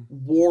body,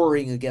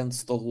 warring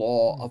against the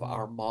law of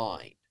our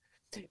mind.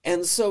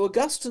 And so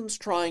Augustine's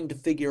trying to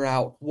figure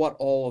out what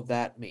all of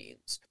that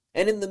means.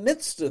 And in the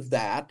midst of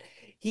that,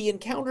 he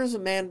encounters a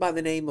man by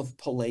the name of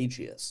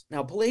Pelagius.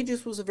 Now,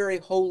 Pelagius was a very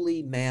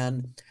holy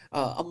man,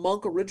 a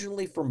monk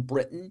originally from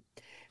Britain,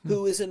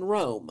 who is in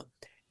Rome.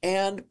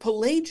 And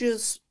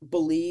Pelagius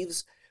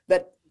believes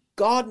that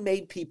God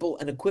made people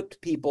and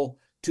equipped people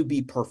to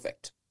be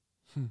perfect.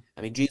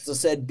 Jesus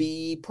said,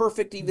 be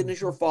perfect even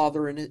as your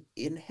Father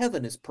in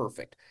heaven is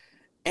perfect.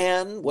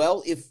 And,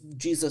 well, if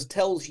Jesus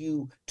tells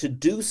you to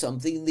do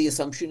something, the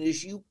assumption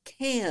is you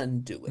can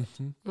do it.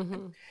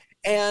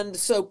 And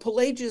so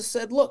Pelagius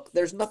said, look,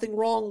 there's nothing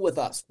wrong with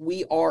us.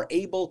 We are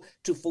able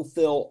to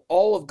fulfill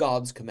all of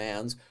God's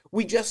commands.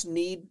 We just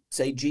need,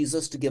 say,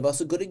 Jesus to give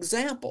us a good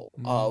example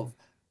of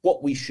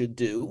what we should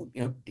do.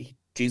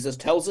 Jesus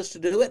tells us to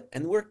do it,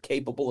 and we're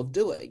capable of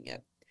doing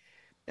it.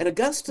 And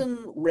Augustine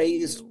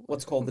raised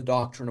what's called the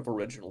doctrine of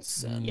original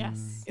sin,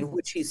 in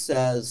which he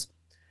says,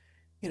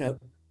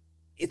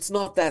 it's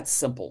not that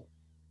simple.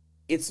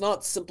 It's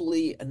not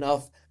simply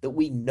enough that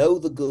we know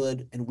the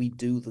good and we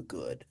do the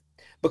good,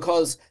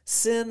 because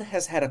sin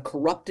has had a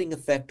corrupting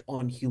effect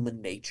on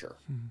human nature.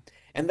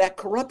 And that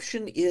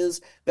corruption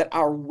is that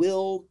our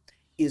will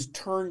is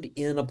turned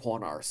in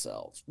upon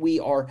ourselves. We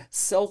are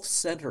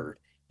self-centered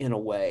in a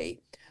way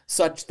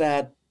such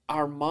that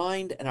our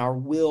mind and our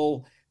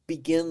will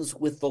begins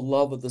with the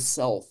love of the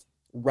self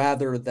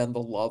rather than the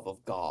love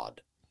of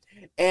God.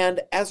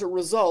 And as a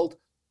result,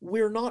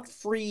 we're not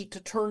free to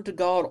turn to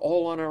God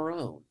all on our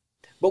own,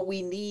 but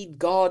we need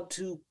God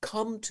to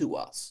come to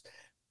us.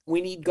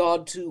 We need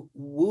God to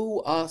woo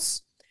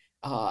us,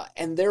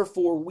 and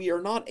therefore we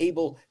are not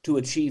able to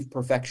achieve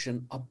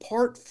perfection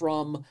apart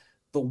from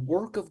the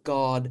work of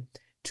God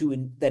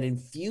that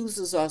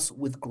infuses us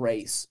with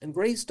grace. And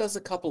grace does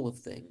a couple of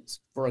things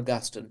for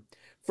Augustine.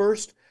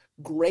 First,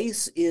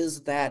 grace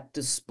is that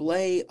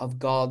display of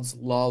God's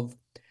love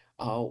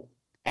uh,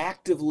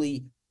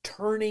 actively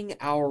turning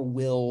our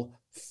will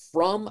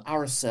from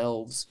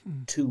ourselves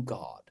to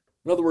God.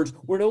 In other words,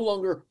 we're no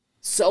longer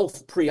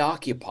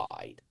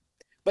self-preoccupied,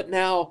 but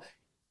now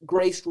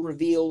grace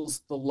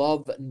reveals the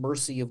love and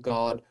mercy of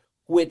God,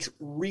 which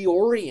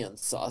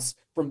reorients us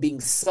from being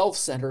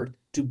self-centered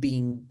to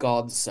being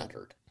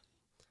God-centered.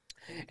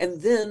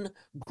 And then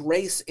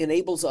grace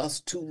enables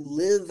us to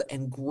live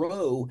and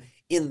grow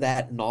in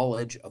that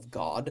knowledge of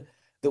God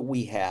that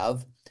we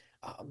have.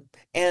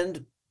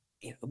 And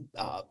you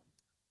know,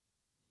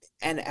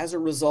 and as a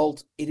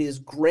result, it is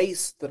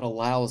grace that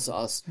allows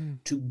us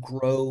to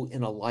grow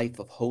in a life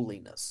of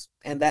holiness.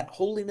 And that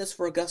holiness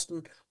for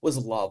Augustine was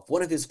love.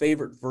 One of his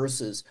favorite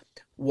verses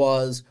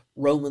was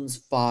Romans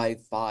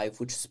 5:5,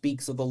 which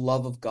speaks of the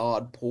love of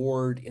God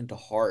poured into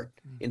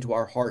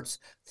our hearts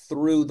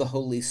through the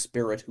Holy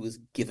Spirit who is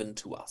given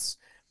to us.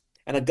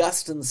 And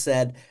Augustine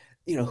said,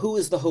 who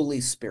is the Holy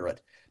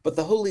Spirit? But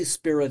the Holy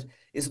Spirit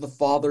is the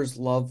Father's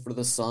love for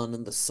the Son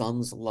and the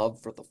Son's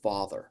love for the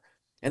Father.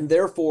 And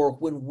therefore,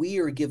 when we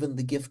are given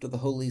the gift of the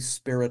Holy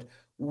Spirit,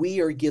 we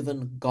are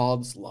given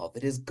God's love.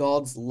 It is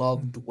God's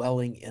love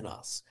dwelling in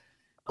us.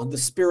 The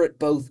Spirit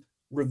both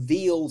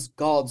reveals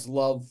God's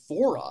love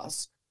for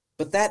us,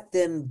 but that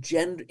then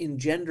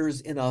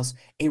engenders in us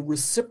a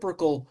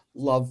reciprocal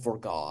love for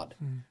God,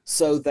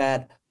 so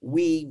that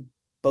we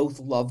both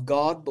love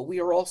God, but we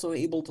are also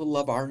able to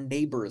love our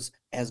neighbors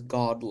as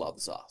God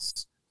loves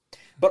us.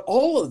 But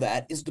all of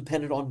that is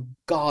dependent on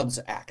God's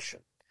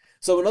action.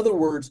 So in other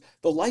words,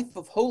 the life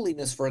of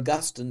holiness for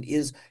Augustine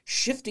is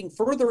shifting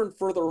further and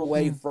further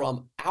away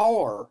from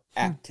our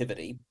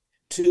activity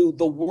to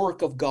the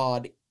work of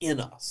God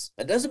in us.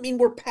 That doesn't mean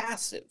we're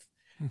passive,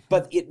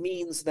 but it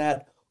means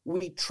that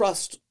we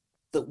trust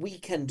that we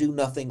can do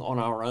nothing on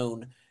our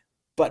own,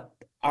 but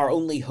our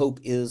only hope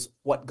is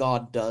what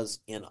God does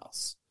in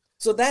us.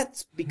 So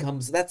that's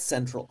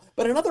central.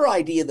 But another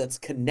idea that's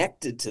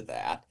connected to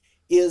that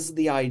is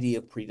the idea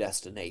of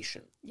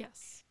predestination.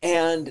 Yes.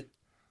 And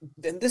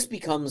then this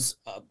becomes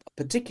a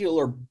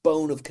particular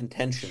bone of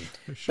contention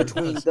Sure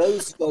between does.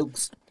 those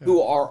folks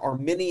who are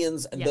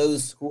Arminians and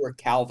those who are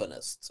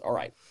Calvinists. All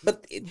right,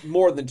 but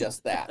more than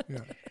just that. Yeah.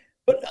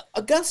 But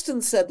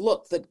Augustine said,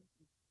 look, that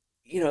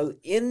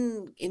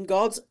in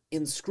God's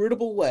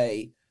inscrutable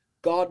way,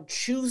 God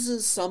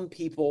chooses some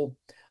people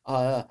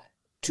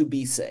to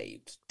be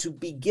saved, to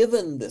be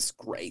given this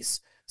grace,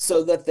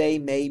 so that they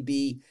may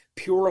be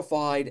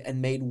purified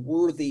and made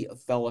worthy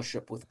of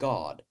fellowship with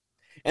God.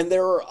 And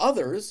there are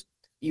others,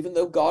 even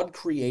though God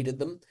created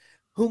them,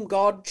 whom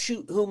God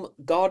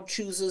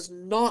chooses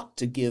not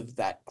to give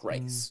that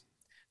grace.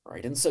 All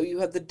right, and so you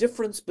have the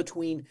difference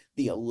between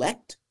the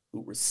elect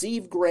who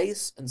receive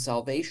grace and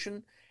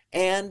salvation,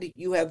 and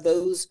you have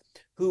those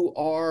who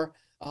are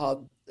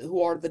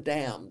the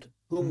damned,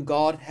 whom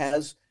God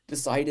has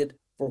decided,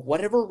 for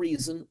whatever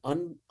reason,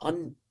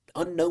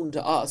 unknown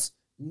to us,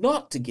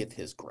 not to give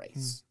his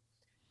grace.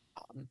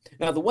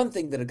 Now, the one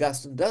thing that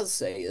Augustine does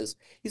say is,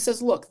 he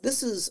says, look,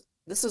 this is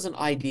an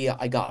idea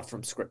I got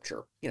from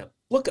Scripture.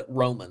 Look at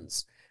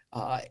Romans.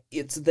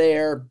 It's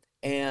there,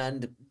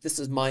 and this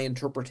is my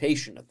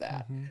interpretation of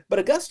that. But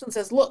Augustine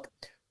says, look,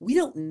 we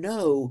don't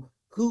know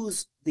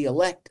who's the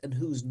elect and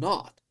who's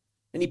not.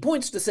 And he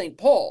points to St.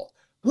 Paul,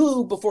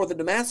 who, before the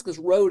Damascus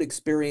Road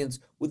experience,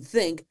 would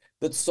think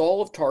that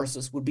Saul of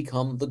Tarsus would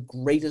become the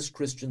greatest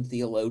Christian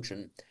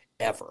theologian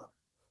ever,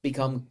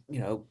 become,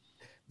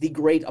 the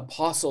great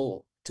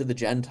apostle to the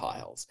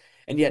Gentiles.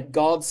 And yet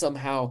God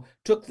somehow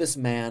took this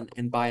man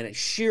and by a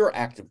sheer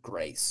act of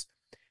grace,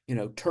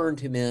 turned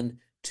him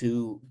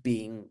into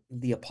being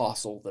the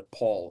apostle that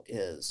Paul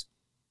is.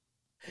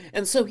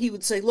 And so he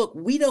would say, look,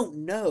 we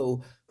don't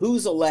know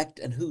who's elect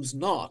and who's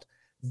not.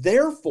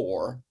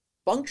 Therefore,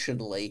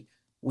 functionally,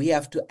 we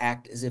have to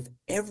act as if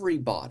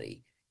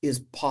everybody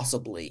is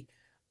possibly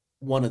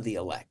one of the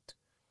elect.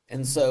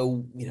 And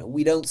so,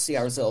 we don't see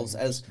ourselves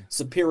as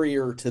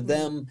superior to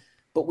them,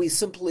 but we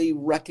simply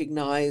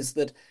recognize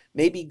that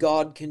maybe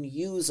God can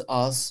use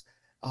us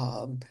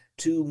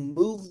to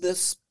move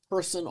this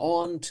person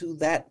on to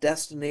that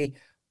destiny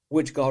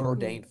which God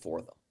ordained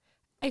for them.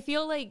 I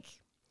feel like...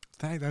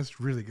 That's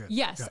really good.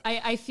 Yes,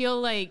 yeah. I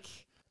feel like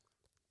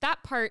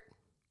that part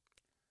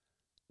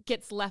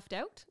gets left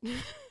out.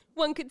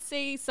 One could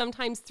say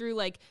sometimes through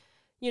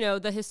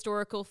the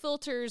historical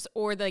filters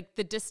or the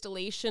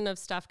distillation of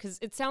stuff, because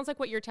it sounds like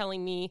what you're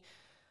telling me,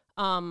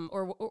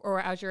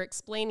 or as you're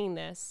explaining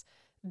this,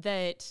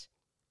 that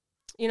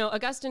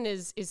Augustine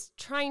is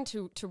trying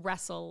to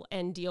wrestle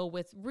and deal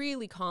with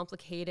really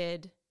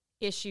complicated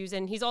issues,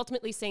 and he's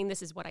ultimately saying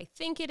this is what I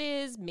think it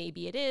is,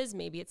 maybe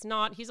it's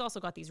not. He's also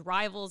got these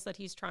rivals that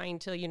he's trying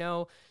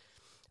to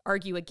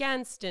argue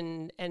against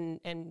and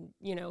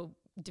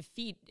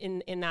defeat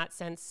in that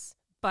sense.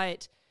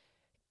 But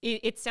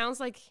it sounds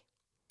like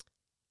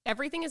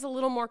everything is a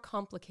little more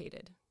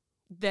complicated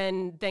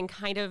than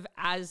kind of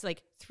as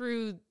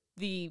through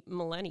the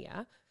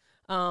millennia,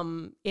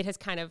 it has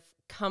kind of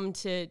come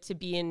to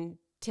be in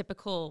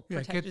typical Yeah,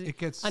 protected it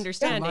gets the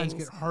understandings. lines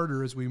get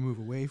harder as we move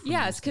away from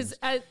Yes, these because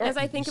things. as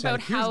I think You about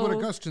said, here's how what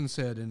Augustine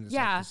said, and it's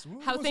yeah, like this, well,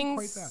 it how wasn't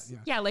things quite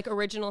that. Yeah. like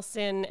original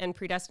sin and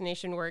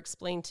predestination were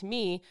explained to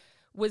me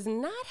was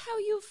not how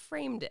you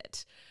framed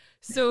it.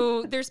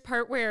 So there's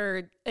part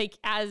where like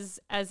as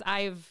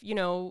I've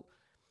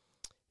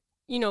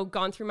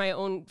gone through my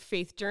own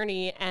faith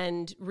journey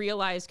and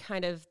realized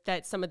kind of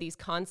that some of these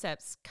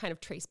concepts kind of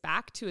trace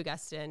back to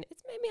Augustine,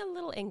 it's made me a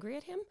little angry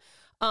at him.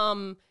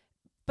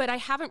 But I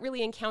haven't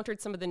really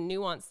encountered some of the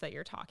nuance that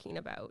you're talking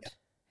about. Yeah.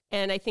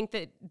 And I think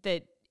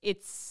that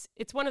it's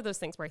one of those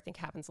things where I think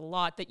happens a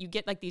lot, that you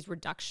get like these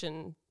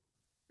reduction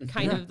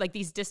kind of like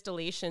these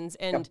distillations,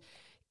 and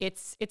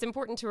it's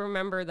important to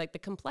remember like the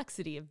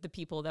complexity of the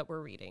people that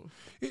we're reading.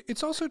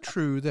 It's also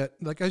true that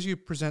like as you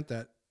present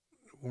that,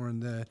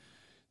 Warren,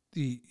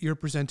 you're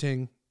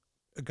presenting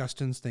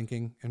Augustine's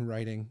thinking and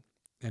writing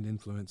and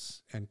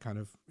influence and kind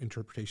of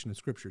interpretation of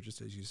scripture,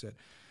 just as you said.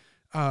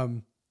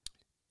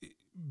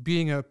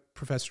 Being a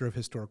professor of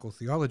historical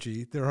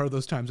theology, there are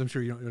those times, I'm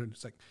sure you don't,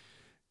 it's like,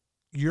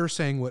 you're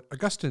saying what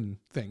Augustine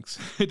thinks.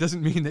 It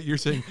doesn't mean that you're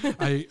saying,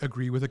 I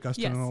agree with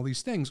Augustine on all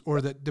these things,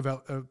 or that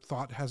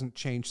thought hasn't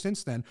changed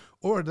since then,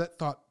 or that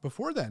thought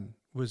before then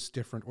was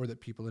different, or that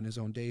people in his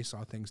own day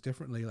saw things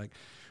differently. Like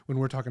when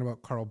we're talking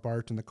about Karl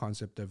Barth and the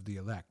concept of the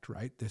elect,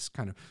 right? This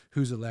kind of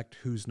who's elect,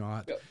 who's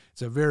not. Yep.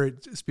 It's a very,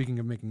 speaking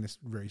of making this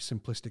very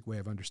simplistic way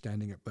of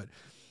understanding it, but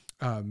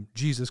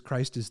Jesus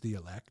Christ is the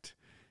elect.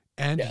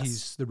 And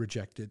he's the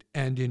rejected,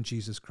 and in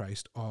Jesus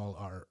Christ all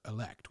are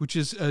elect, which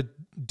is a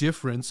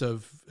difference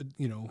of,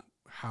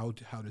 how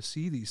to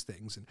see these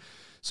things. And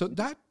so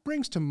that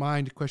brings to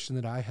mind a question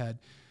that I had,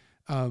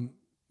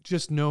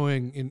 just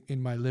knowing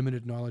in my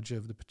limited knowledge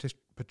of the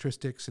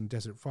patristics and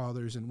Desert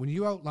Fathers, and when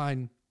you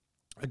outline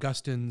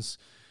Augustine's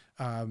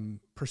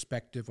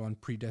perspective on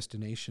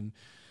predestination,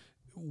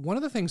 one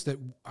of the things that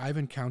I've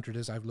encountered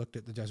as I've looked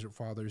at the Desert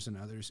Fathers and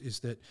others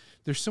is that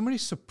there's so many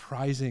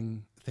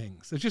surprising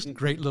things. There's just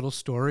great little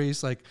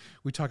stories. Like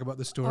we talk about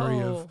the story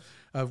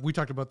of we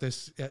talked about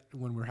this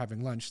when we're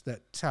having lunch,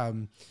 that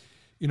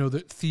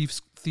that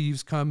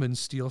thieves come and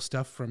steal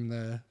stuff from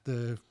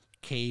the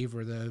cave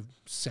or the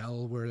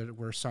cell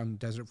where some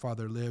Desert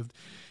Father lived,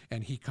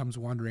 and he comes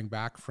wandering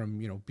back from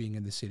being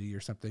in the city or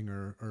something,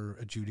 or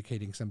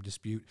adjudicating some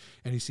dispute,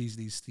 and he sees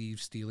these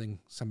thieves stealing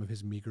some of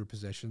his meager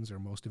possessions or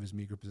most of his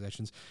meager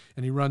possessions,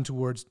 and he runs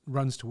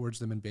towards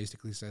them and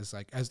basically says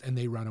and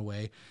they run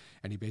away,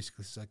 and he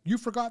basically says like, you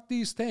forgot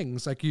these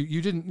things, like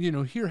you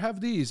didn't, here,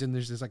 have these. And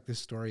there's this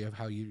story of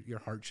how your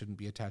heart shouldn't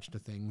be attached to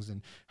things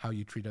and how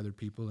you treat other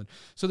people. And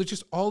so there's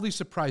just all these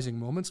surprising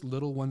moments,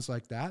 little ones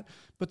like that,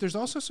 but there's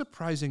also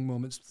surprising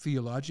moments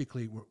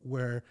theologically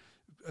where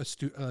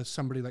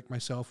somebody like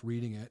myself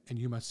reading it, and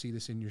you must see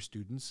this in your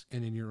students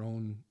and in your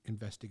own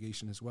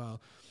investigation as well,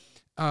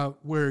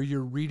 where you're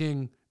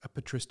reading a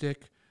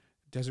patristic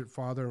Desert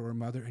Father or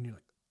Mother, and you're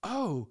like,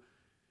 oh,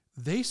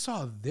 they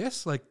saw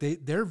this, like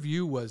their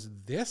view was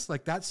this,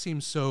 like that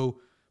seems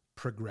so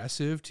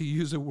progressive, to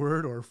use a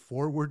word, or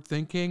forward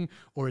thinking,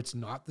 or it's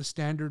not the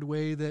standard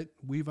way that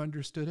we've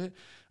understood it.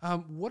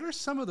 What are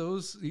some of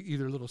those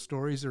either little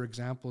stories or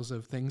examples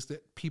of things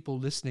that people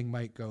listening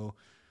might go,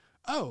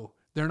 oh,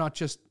 they're not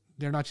just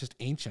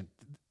ancient.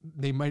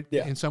 They might,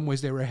 in some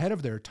ways, they were ahead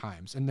of their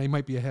times, and they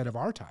might be ahead of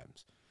our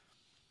times.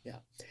 Yeah.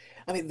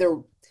 I mean,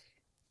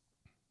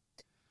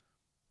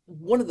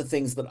 one of the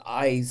things that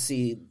I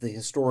see the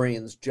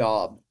historian's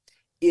job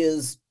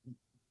is,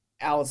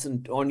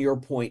 Allison, on your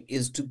point,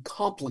 is to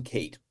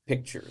complicate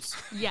pictures.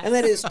 Yes. And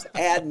that is to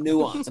add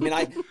nuance. I mean,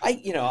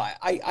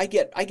 I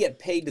get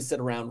paid to sit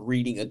around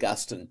reading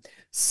Augustine.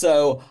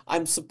 So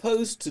I'm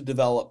supposed to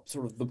develop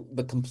sort of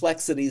the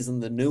complexities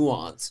and the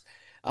nuance,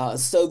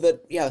 so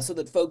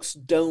that folks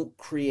don't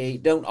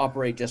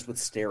operate just with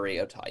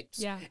stereotypes.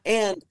 Yeah.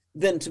 And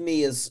then to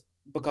me is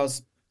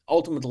because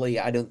ultimately,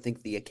 I don't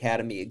think the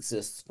academy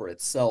exists for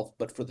itself,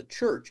 but for the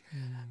church.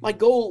 My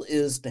goal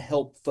is to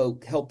help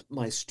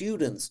my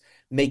students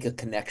make a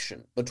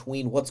connection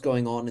between what's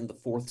going on in the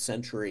 4th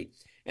century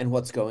and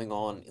what's going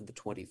on in the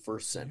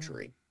 21st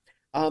century.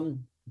 I'll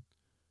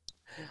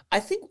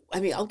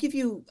give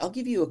you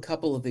a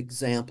couple of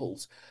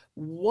examples.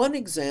 One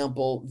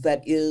example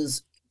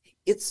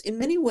it's in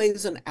many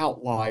ways an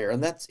outlier,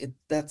 and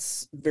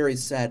that's very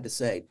sad to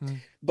say.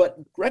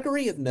 But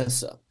Gregory of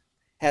Nyssa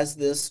has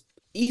this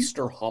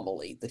Easter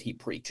homily that he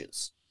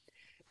preaches.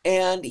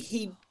 And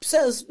he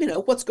says,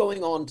 what's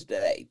going on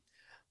today?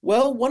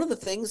 Well, one of the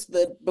things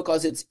that,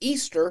 because it's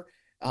Easter,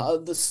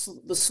 the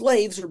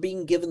slaves are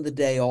being given the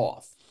day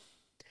off.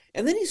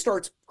 And then he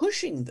starts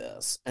pushing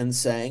this and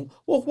saying,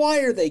 well,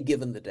 why are they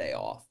given the day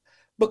off?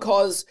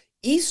 Because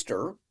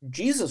Easter,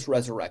 Jesus'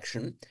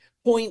 resurrection,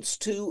 points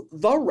to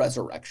the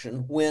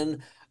resurrection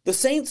when the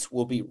saints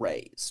will be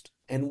raised.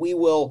 And we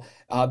will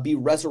be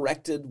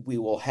resurrected. We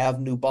will have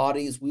new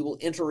bodies. We will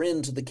enter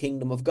into the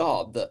kingdom of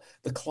God, the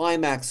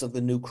climax of the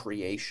new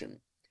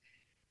creation.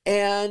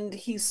 And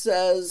he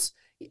says,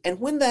 and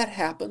when that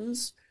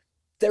happens,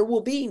 there will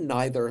be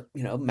neither,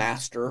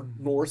 master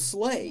nor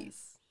slave.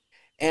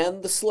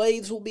 and the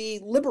slaves will be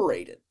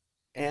liberated,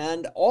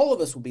 and all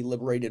of us will be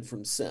liberated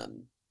from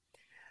sin.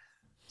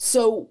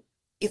 So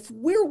if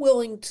we're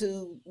willing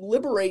to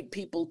liberate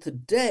people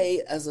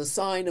today as a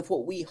sign of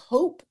what we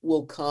hope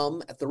will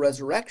come at the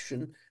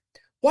resurrection,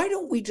 why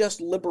don't we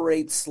just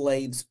liberate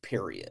slaves,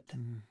 period?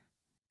 Mm.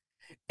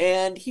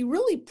 And he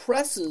really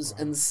presses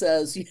and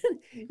says,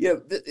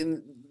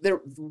 in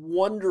their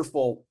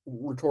wonderful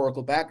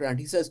rhetorical background,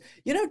 he says,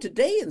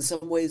 today in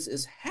some ways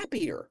is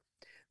happier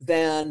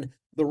than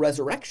the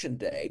resurrection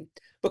day,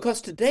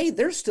 because today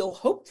there's still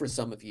hope for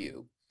some of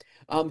you.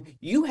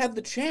 You have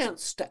the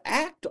chance to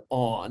act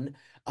on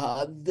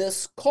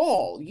this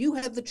call. You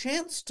have the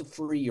chance to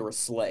free your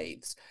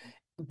slaves.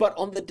 But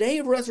on the day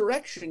of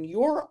resurrection,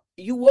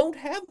 you won't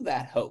have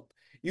that hope.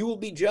 You will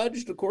be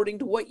judged according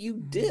to what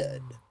you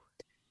did.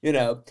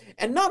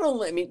 And not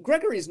only,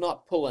 Gregory's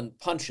not pulling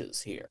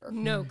punches here.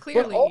 No, But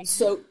clearly.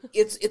 also,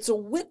 it's a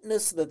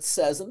witness that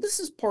says, and this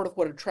is part of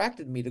what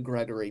attracted me to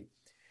Gregory,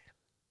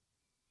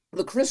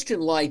 the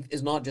Christian life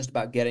is not just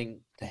about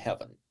getting to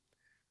heaven.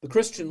 The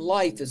Christian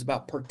life is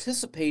about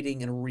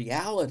participating in a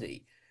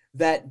reality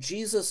that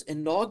Jesus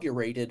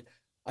inaugurated,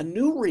 a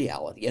new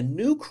reality, a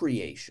new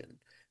creation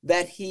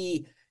that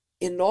he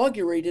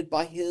inaugurated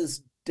by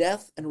his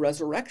death and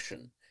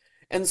resurrection.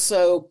 And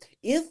so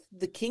if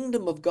the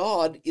kingdom of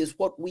God is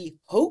what we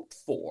hope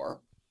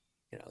for,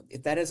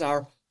 if that is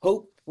our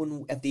hope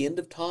when at the end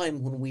of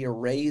time, when we are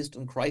raised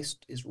and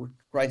Christ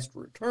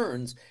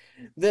returns,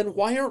 then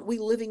why aren't we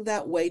living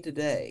that way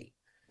today?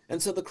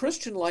 And so the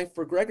Christian life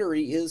for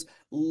Gregory is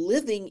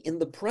living in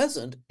the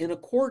present in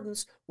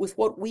accordance with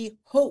what we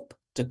hope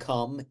to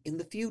come in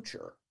the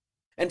future.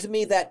 And to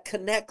me, that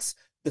connects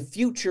the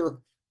future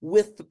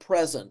with the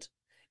present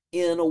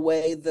in a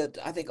way that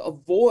I think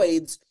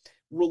avoids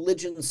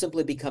religion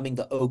simply becoming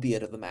the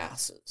opiate of the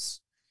masses.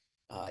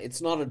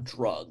 It's not a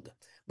drug,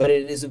 but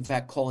it is in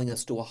fact calling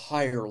us to a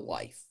higher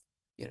life.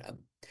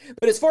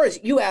 But as far as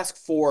you ask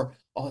for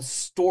a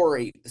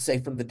story, say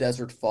from the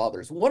Desert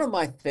Fathers, one of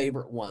my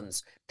favorite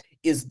ones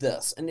is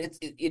this, and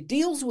it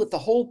deals with the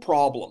whole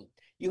problem.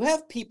 You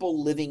have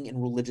people living in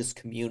religious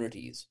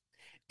communities,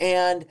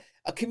 and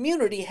a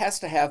community has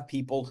to have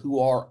people who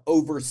are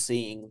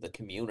overseeing the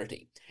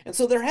community. And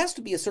so there has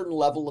to be a certain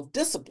level of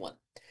discipline.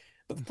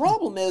 But the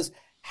problem is,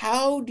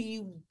 how do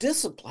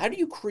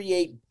you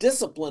create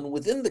discipline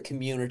within the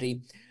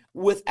community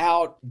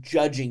without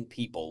judging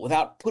people,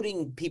 without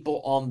putting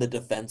people on the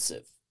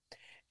defensive?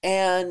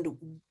 And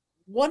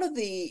one of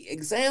the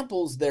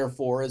examples,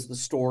 therefore, is the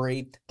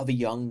story of a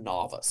young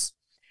novice.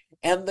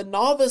 And the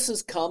novice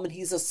has come and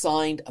he's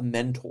assigned a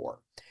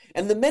mentor.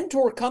 And the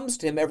mentor comes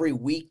to him every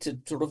week to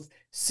sort of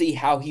see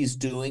how he's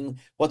doing,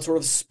 what sort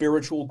of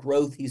spiritual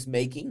growth he's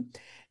making.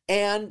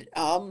 And,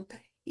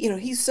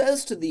 he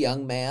says to the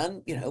young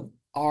man, how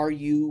are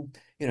you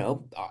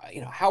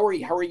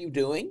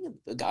doing?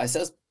 The guy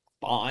says,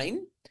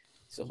 fine.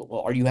 So,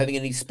 well, are you having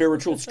any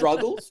spiritual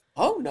struggles?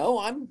 Oh, no,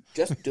 I'm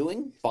just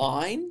doing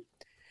fine.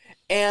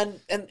 And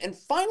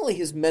finally,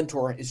 his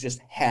mentor has just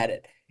had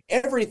it.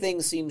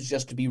 Everything seems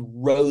just to be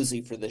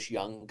rosy for this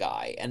young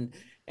guy. And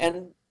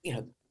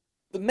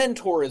the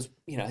mentor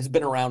has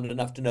been around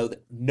enough to know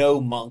that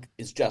no monk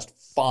is just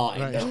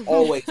fine. Right. There are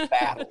always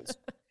battles.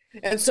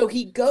 And so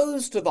he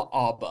goes to the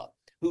Abba,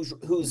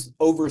 who's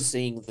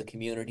overseeing the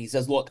community. He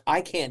says, look,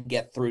 I can't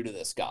get through to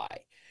this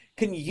guy.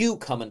 Can you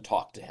come and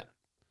talk to him?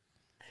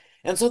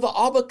 And so the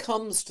Abba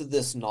comes to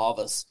this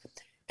novice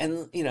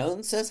and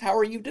says, how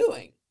are you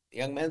doing? The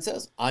young man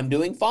says, I'm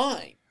doing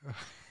fine.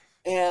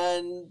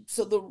 And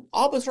so the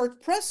Abba starts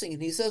pressing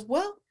and he says,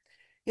 well,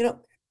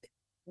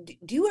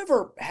 do you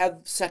ever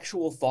have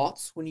sexual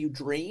thoughts when you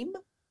dream?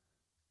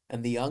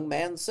 And the young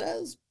man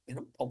says,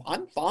 oh,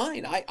 I'm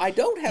fine. I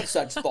don't have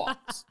such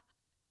thoughts.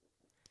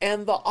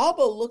 And the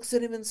Abba looks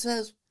at him and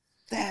says,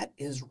 that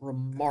is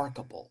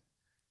remarkable.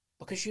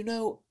 Because,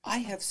 I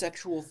have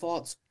sexual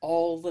thoughts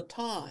all the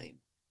time.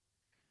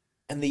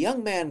 And the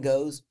young man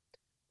goes,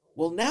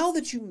 well, now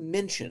that you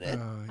mention it,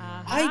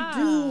 I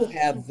do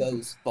have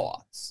those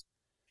thoughts.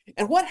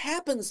 And what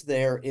happens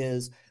there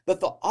is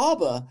that the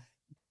Abba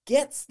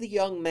gets the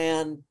young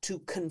man to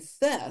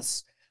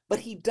confess, but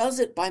he does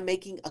it by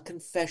making a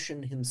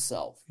confession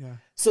himself. Yeah.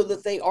 So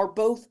that they are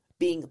both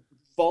being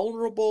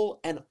vulnerable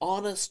and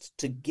honest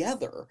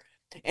together.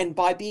 And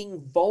by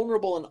being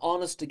vulnerable and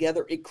honest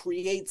together, it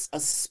creates a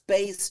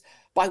space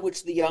by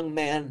which the young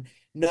man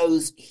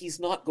knows he's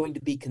not going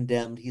to be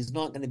condemned, he's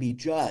not going to be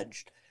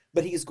judged,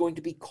 but he is going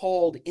to be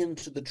called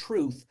into the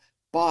truth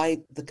by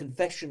the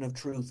confession of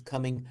truth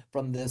coming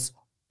from this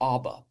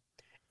Abba.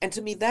 And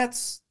to me,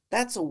 that's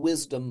a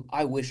wisdom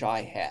I wish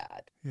I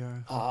had.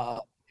 Yeah.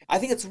 I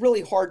think it's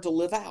really hard to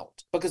live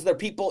out because there are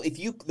people,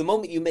 the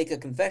moment you make a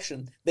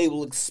confession, they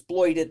will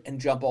exploit it and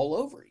jump all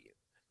over you.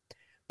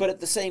 But at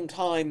the same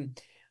time,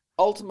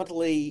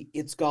 ultimately,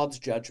 it's God's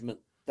judgment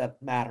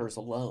that matters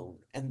alone.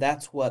 And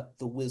that's what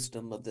the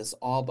wisdom of this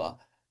Abba,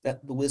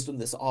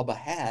 this Abba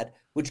had,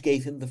 which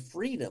gave him the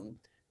freedom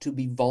to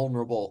be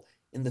vulnerable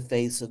in the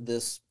face of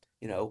this,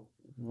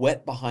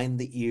 wet behind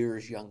the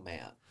ears young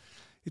man.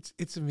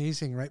 It's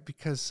amazing, right?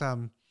 Because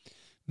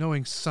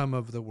knowing some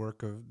of the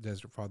work of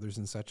Desert Fathers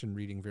and such, and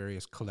reading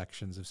various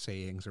collections of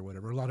sayings or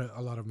whatever, a lot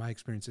of my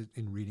experience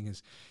in reading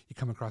is you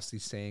come across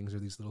these sayings or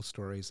these little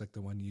stories like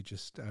the one you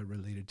just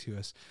related to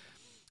us,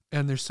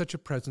 and there's such a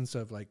presence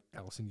of, like,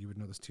 Allison, you would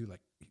know this too,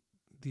 like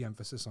the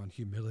emphasis on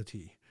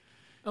humility,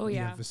 Oh, the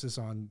yeah. emphasis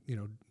on,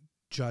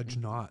 judge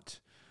not.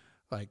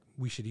 Like,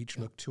 we should each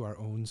look to our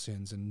own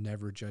sins and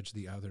never judge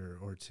the other,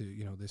 or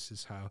to, this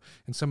is how.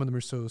 And some of them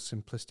are so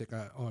simplistic,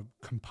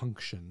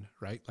 compunction,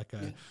 right? Like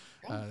a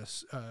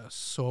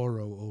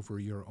sorrow over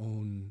your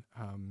own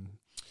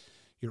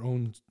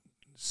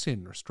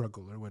sin or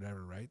struggle or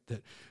whatever, right?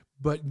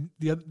 But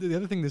the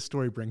other thing this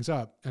story brings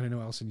up, and I know,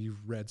 Alison,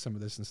 you've read some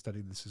of this and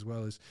studied this as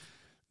well, is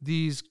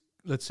these,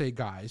 let's say,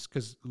 guys,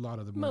 because a lot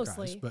of them were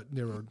guys, but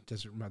there were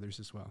desert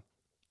mothers as well.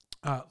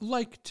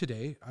 Like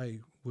today, I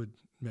would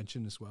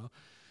mention as well,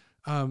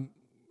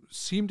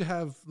 seem to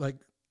have like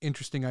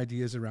interesting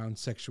ideas around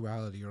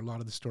sexuality, or a lot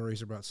of the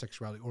stories about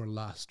sexuality or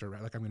lust, or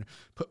like, I'm going to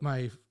put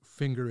my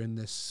finger in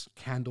this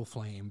candle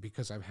flame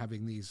because I'm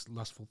having these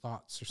lustful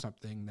thoughts or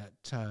something.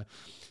 So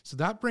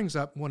that brings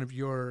up one of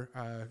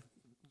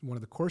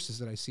the courses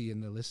that I see in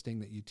the listing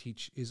that you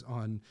teach is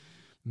on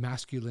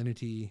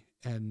masculinity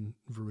and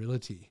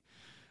virility.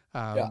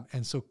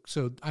 And so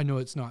I know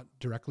it's not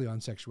directly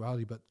on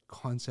sexuality, but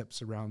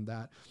concepts around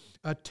that.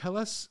 Tell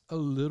us a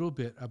little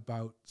bit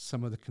about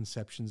some of the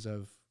conceptions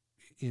of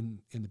in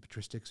the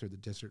patristics or the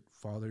Desert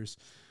Fathers.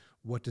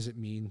 What does it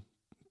mean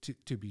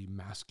to be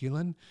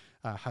masculine?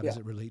 How does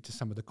it relate to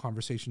some of the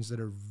conversations that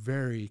are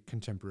very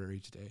contemporary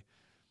today?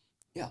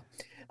 Yeah.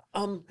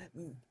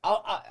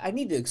 I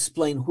need to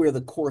explain where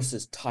the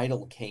course's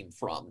title came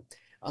from.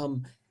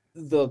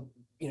 The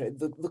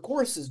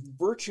course is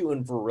Virtue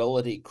and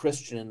Virility,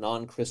 Christian and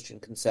Non-Christian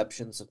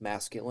Conceptions of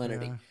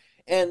Masculinity. Yeah.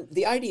 And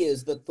the idea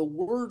is that the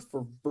word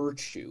for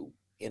virtue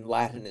in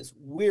Latin is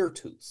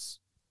virtus.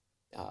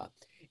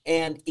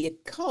 And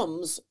it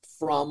comes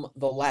from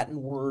the Latin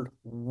word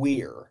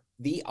vir,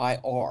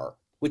 V-I-R,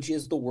 which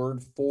is the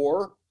word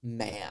for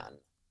man,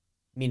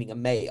 meaning a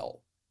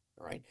male.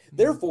 All right.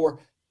 Therefore,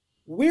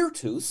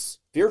 virtus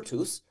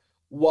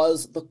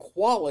was the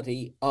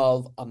quality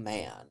of a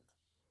man.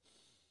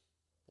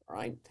 All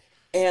right.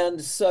 And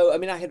so,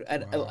 I had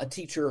a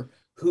teacher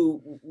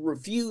who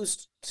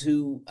refused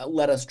to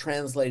let us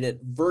translate it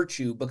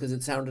virtue because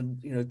it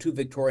sounded, too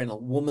Victorian, a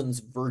woman's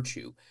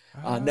virtue.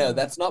 No,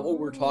 that's not what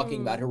we're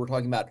talking about here. We're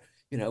talking about,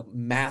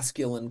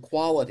 masculine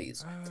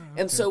qualities. Okay.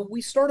 And so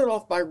we started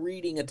off by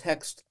reading a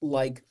text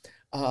like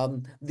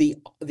the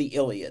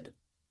Iliad.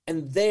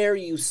 And there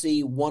you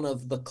see one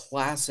of the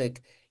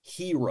classic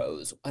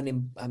heroes.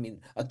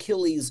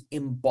 Achilles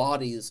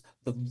embodies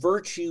the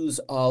virtues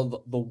of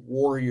the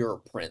warrior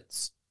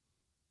prince.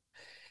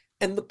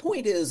 And the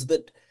point is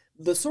that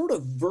the sort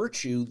of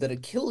virtue that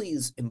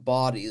Achilles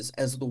embodies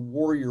as the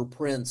warrior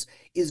prince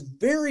is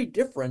very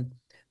different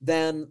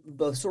than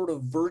the sort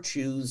of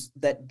virtues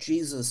that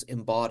Jesus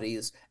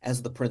embodies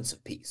as the Prince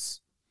of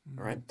Peace.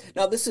 All right.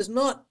 Now, this is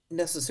not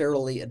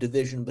necessarily a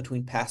division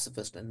between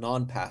pacifists and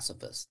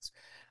non-pacifists,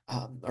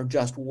 or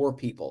just war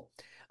people,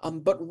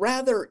 but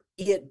rather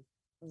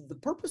the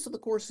purpose of the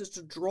course is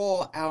to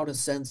draw out a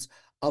sense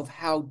of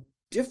how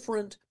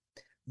different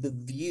the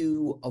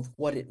view of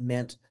what it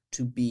meant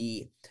to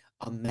be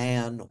a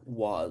man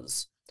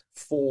was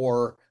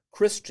for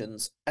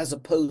Christians, as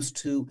opposed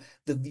to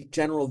the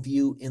general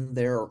view in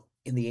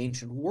the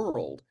ancient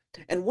world.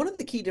 And one of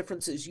the key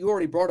differences, you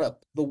already brought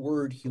up the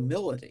word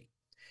humility.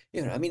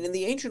 In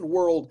the ancient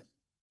world,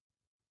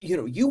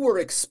 you were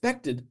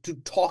expected to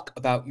talk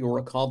about your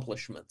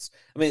accomplishments.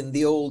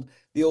 The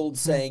old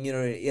saying,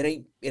 it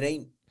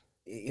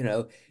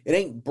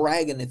ain't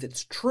bragging if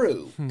it's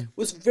true,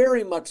 was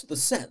very much the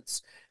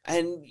sense.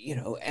 And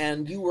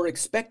you were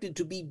expected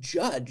to be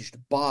judged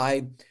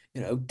by,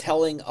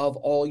 telling of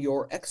all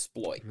your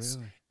exploits.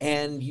 Really?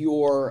 And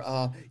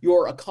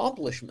your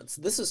accomplishments.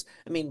 This is,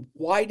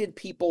 why did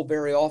people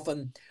very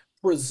often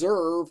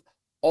preserve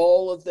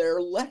all of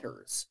their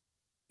letters?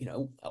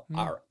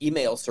 Our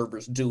email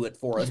servers do it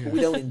for us, but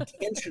we don't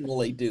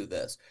intentionally do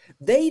this.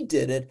 They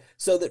did it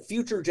so that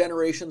future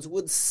generations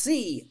would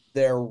see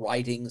their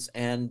writings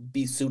and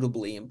be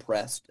suitably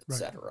impressed,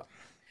 etc.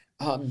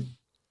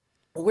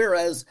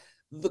 Whereas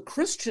the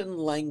Christian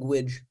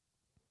language,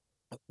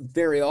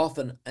 very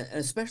often, and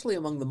especially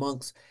among the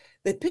monks,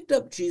 they picked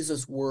up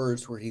Jesus'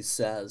 words where he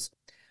says,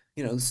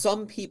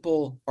 some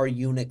people are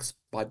eunuchs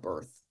by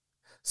birth.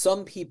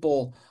 Some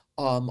people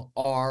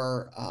are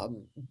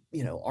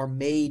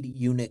made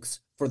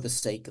eunuchs for the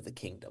sake of the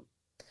kingdom.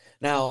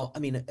 Now,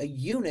 a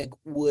eunuch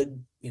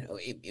would,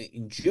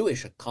 in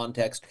Jewish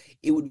context,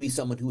 it would be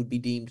someone who would be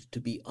deemed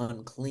to be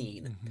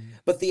unclean. Mm-hmm.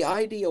 But the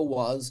idea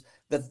was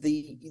that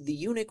the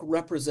eunuch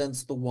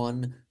represents the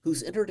one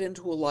who's entered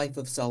into a life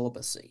of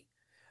celibacy,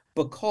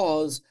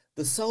 because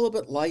the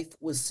celibate life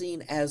was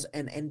seen as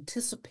an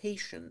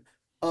anticipation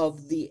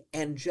of the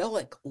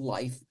angelic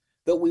life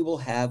that we will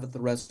have at the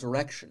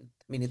resurrection.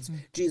 It's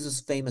Jesus'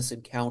 famous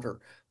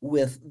encounter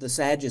with the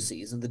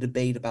Sadducees and the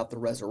debate about the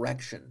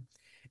resurrection.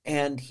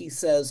 And he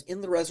says,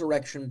 in the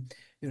resurrection,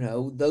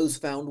 those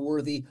found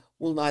worthy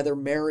will neither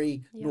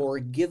marry nor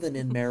given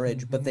in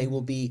marriage, but they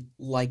will be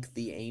like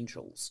the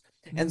angels.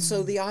 And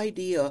so the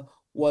idea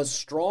was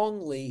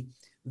strongly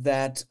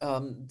that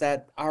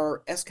that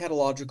our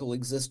eschatological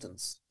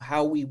existence,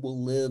 how we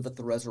will live at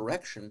the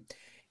resurrection,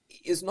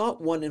 is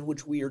not one in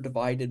which we are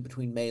divided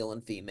between male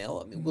and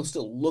female. I mean, we'll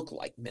still look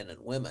like men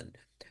and women,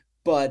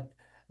 but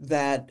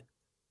that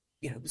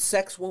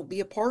sex won't be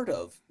a part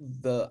of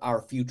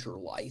our future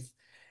life.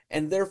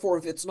 And therefore,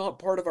 if it's not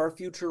part of our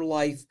future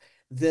life,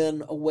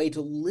 then a way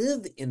to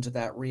live into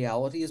that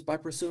reality is by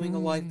pursuing a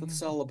life of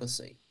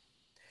celibacy.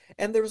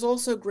 And there's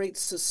also great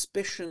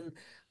suspicion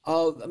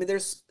of, I mean,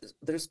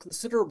 there's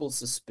considerable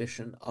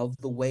suspicion of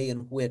the way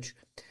in which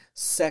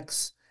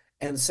sex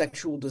and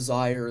sexual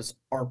desires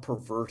are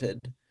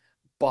perverted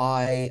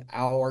by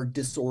our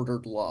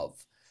disordered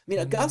love. I mean,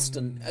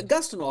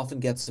 Augustine often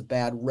gets a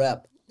bad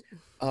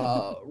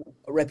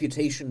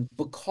reputation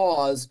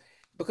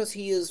because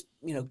he is,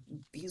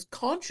 he's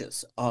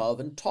conscious of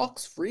and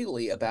talks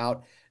freely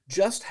about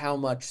just how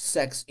much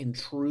sex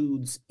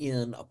intrudes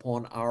in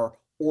upon our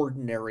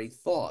ordinary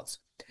thoughts.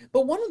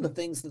 But one of the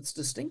things that's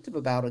distinctive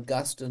about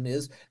Augustine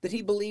is that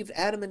he believed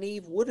Adam and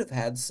Eve would have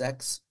had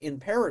sex in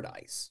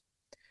paradise,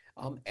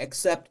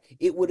 except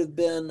it would have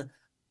been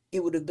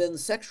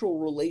sexual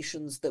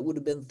relations that would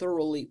have been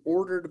thoroughly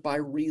ordered by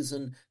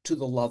reason to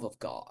the love of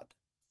God,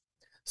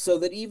 so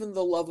that even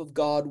the love of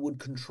God would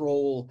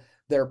control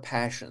their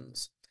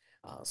passions,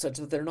 such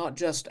that they're not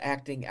just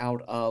acting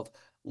out of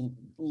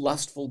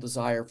lustful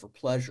desire for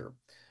pleasure,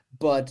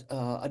 but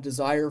a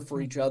desire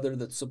for each other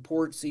that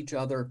supports each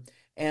other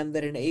and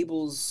that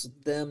enables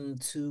them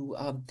to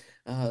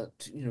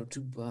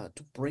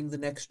bring the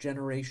next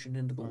generation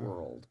into the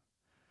world.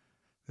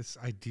 This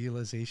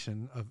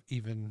idealization of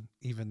even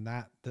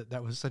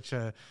that was such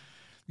a,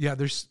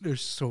 there's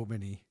so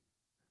many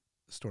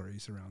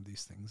stories around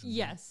these things.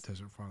 Yes.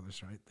 Desert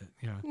Fathers, right?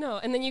 No,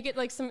 and then you get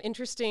like some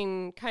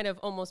interesting kind of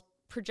almost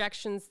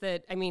projections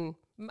that, I mean,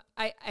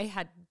 I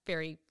had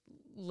very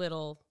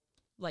little,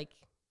 like,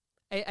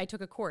 I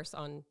took a course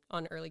on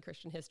early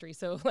Christian history,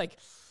 so like,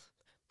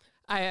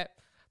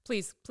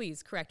 please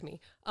correct me.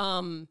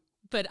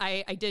 But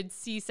I did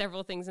see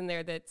several things in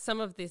there that some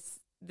of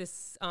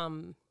this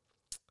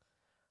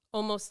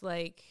almost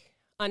like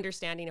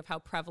understanding of how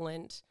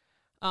prevalent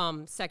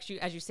sex,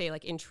 as you say,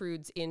 like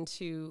intrudes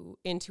into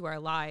our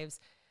lives,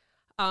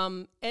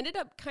 ended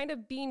up kind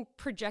of being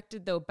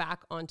projected though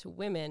back onto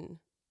women,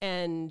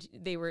 and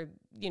they were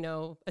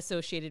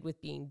associated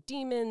with being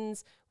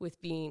demons,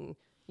 with being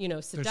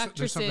seductresses.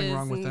 There's something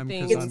wrong with them.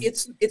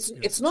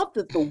 It's not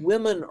that the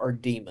women are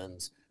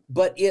demons,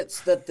 but it's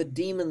that the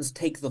demons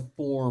take the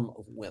form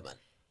of women.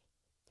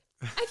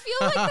 I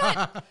feel like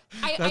that.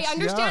 I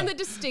understand the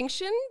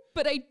distinction,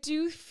 but I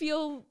do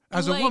feel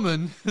as a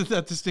woman,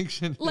 that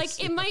distinction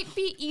it might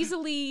be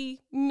easily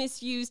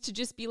misused to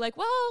just be like,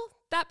 well,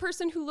 that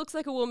person who looks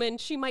like a woman,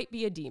 she might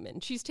be a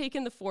demon. She's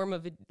taken the form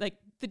of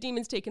the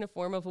demon's taken a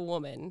form of a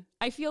woman.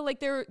 I feel like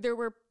there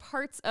were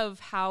parts of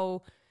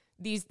how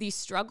these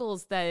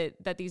struggles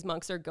that these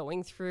monks are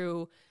going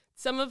through,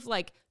 some of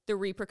like the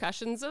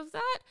repercussions of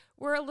that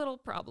were a little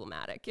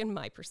problematic in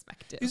my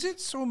perspective. Is it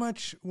so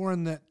much,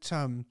 Warren, that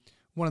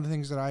one of the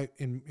things that I,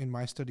 in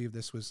my study of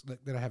this was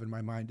that I have in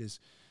my mind is,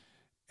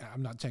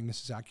 I'm not saying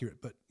this is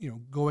accurate, but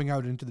going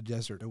out into the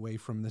desert away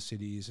from the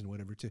cities and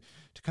whatever to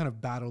kind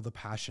of battle the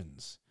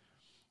passions,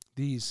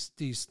 these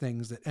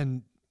things that,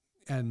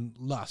 and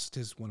lust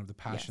is one of the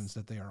passions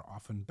that they are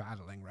often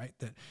battling, right?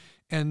 That,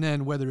 and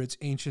then whether it's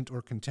ancient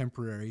or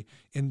contemporary,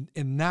 in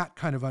that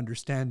kind of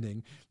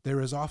understanding,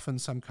 there is often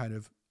some kind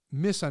of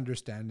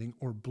misunderstanding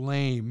or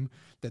blame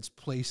that's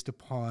placed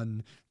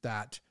upon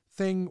that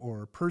thing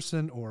or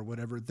person or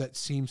whatever that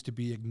seems to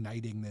be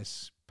igniting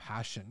this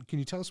passion. Can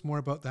you tell us more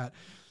about that?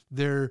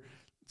 They're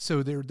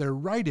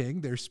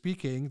writing, they're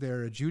speaking,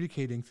 they're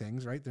adjudicating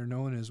things, right? They're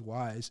known as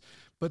wise,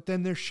 but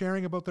then they're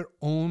sharing about their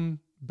own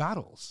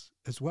battles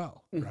as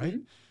well, right?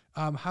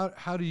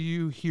 How do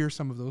you hear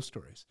some of those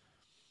stories?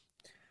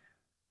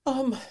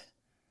 I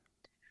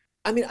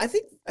mean, I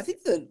think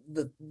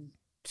the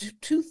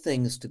two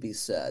things to be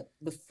said.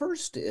 The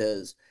first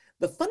is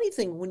the funny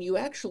thing when you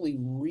actually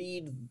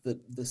read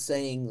the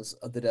sayings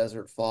of the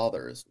Desert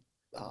Fathers.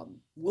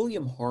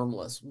 William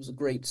Harmless was a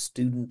great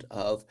student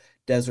of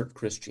desert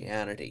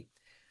Christianity,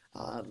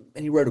 and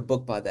he wrote a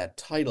book by that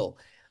title.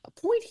 A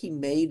point he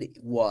made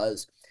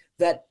was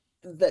that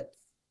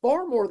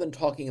far more than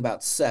talking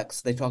about sex,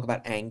 they talk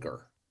about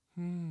anger.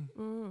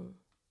 And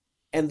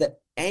that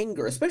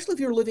anger, especially if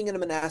you're living in a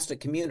monastic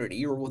community,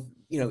 you're with,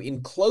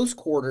 in close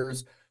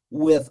quarters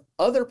with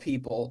other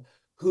people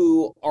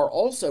who are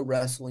also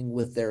wrestling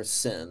with their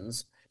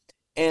sins.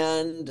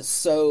 And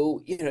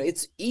so,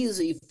 it's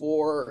easy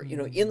for,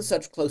 in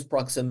such close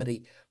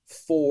proximity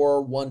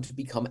for one to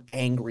become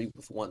angry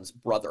with one's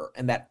brother.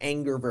 And that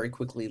anger very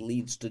quickly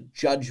leads to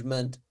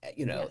judgment,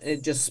 and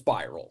it just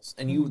spirals.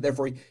 And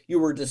therefore, you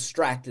were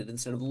distracted.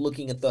 Instead of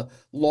looking at the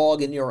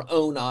log in your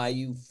own eye,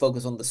 you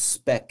focus on the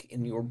speck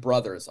in your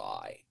brother's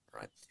eye.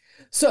 Right.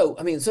 So,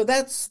 so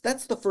that's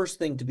the first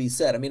thing to be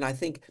said. I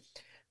think,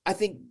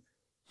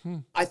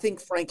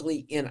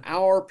 frankly, in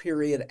our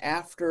period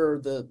after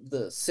the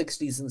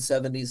 60s and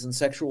 70s and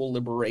sexual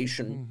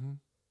liberation,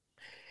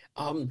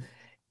 um,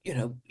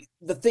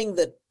 the thing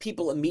that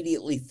people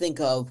immediately think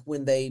of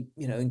when they,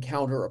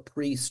 encounter a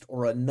priest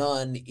or a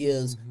nun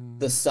is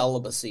the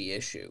celibacy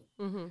issue.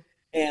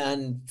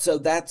 And so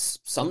that's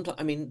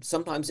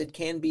sometimes it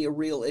can be a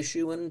real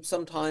issue, and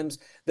sometimes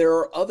there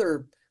are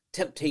other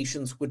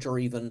temptations which are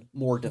even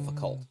more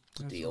difficult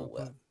to deal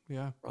with.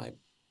 Yeah. Right.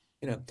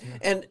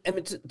 And I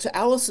mean, to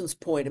Allison's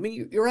point,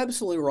 you're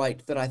absolutely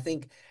right that I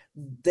think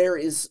there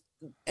is,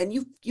 and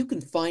you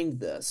can find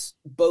this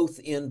both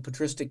in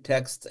patristic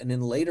texts and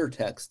in later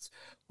texts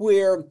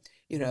where,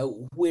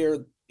 the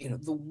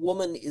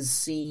woman is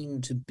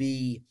seen to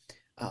be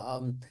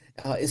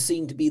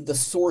the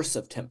source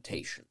of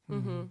temptation.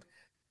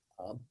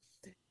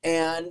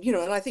 And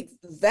I think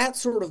that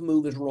sort of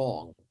move is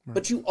wrong. Right.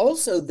 But you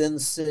also then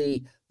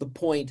see the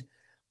point,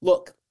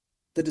 look,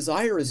 the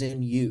desire is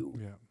in you.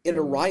 Yeah. It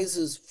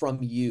arises from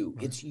you.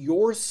 Right. It's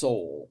your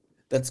soul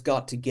that's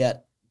got to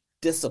get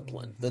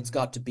disciplined, that's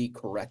got to be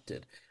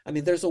corrected.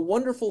 There's a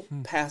wonderful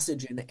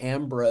passage in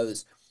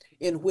Ambrose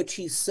in which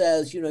he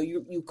says,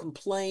 you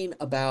complain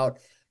about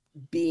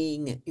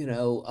being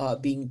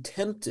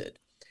tempted,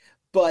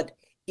 but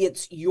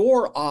it's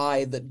your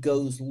eye that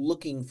goes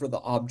looking for the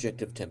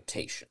object of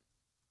temptation.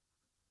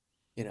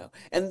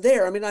 And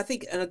there, I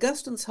think, and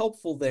Augustine's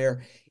helpful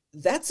there.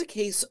 That's a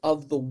case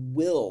of the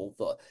will,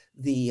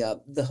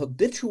 the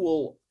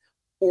habitual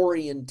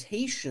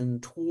orientation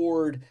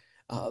toward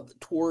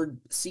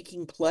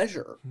seeking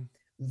pleasure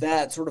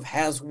that sort of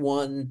has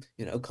one,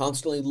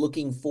 constantly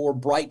looking for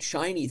bright,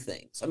 shiny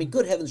things.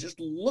 Good heavens, just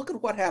look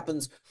at what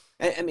happens.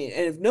 And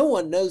if no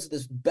one knows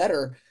this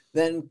better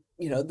than,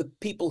 the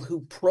people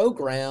who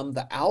program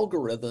the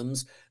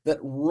algorithms that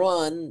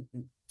run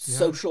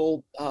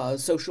social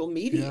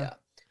media.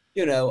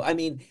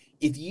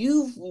 If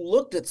you've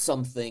looked at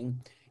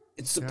something,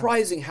 it's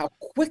surprising how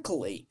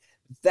quickly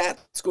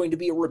that's going to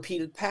be a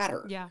repeated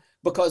pattern. Yeah.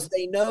 Because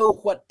they know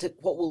what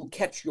will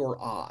catch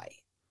your eye.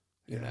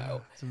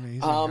 It's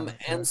amazing.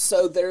 And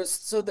so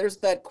there's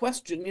that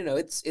question.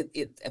 It's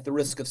at the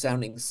risk of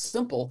sounding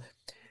simple,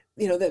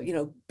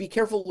 that be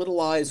careful, little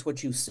eyes,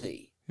 what you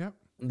see. Yeah.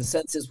 And the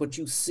sense is what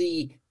you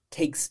see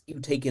you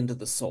take into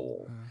the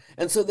soul.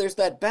 And so there's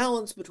that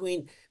balance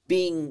between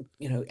being,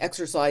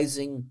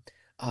 exercising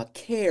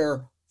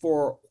care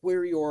for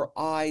where your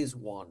eyes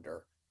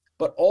wander,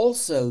 but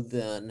also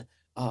then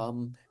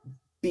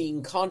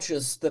being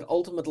conscious that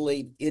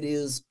ultimately it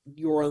is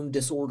your own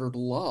disordered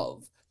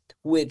love,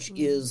 which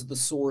is the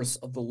source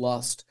of the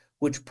lust,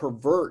 which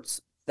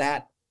perverts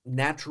that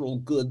natural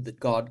good that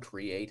God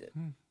created,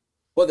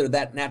 whether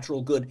that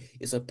natural good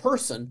is a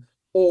person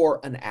or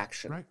an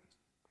action. Right.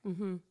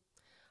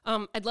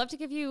 I'd love to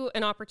give you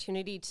an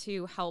opportunity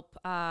to help,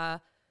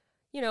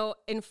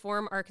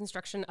 inform our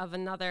construction of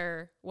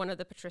another one of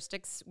the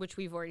patristics, which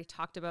we've already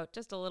talked about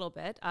just a little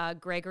bit,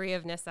 Gregory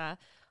of Nyssa.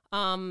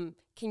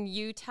 Can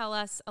you tell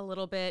us a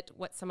little bit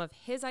what some of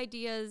his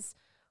ideas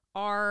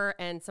are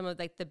and some of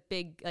the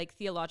big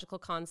theological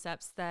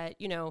concepts that,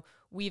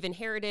 we've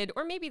inherited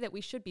or maybe that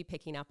we should be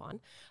picking up on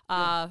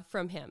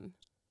from him?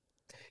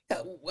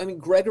 Yeah,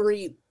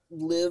 Gregory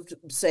lived,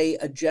 say,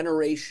 a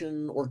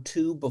generation or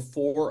two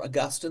before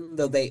Augustine,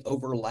 though they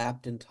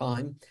overlapped in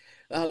time.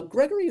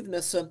 Gregory of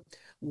Nyssa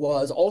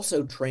was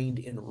also trained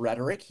in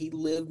rhetoric. He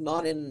lived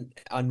not in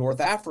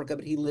North Africa,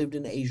 but he lived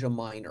in Asia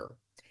Minor.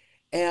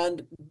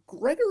 And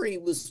Gregory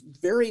was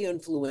very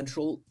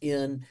influential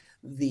in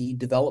the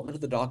development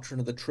of the doctrine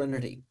of the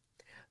Trinity.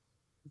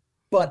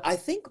 But I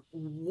think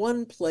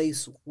one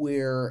place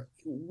where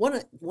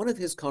one of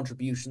his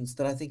contributions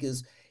that I think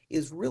is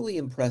really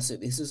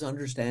impressive is his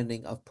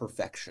understanding of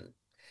perfection.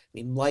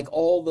 Like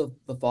all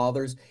the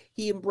fathers,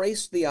 he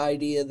embraced the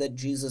idea that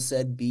Jesus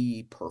said,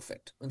 "Be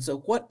perfect." And so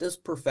what does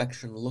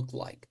perfection look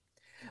like?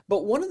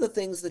 But one of the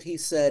things that he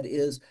said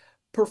is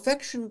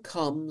perfection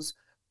comes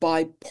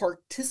by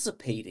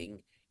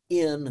participating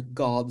in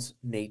God's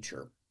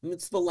nature.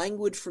 It's the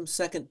language from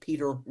 2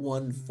 Peter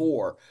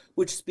 1:4,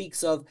 which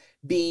speaks of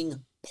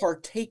being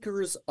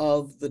partakers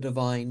of the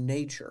divine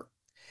nature.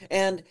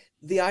 And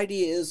the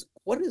idea is,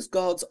 what is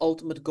God's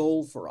ultimate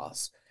goal for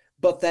us?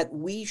 But that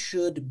we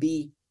should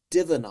be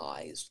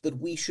divinized, that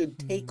we should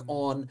take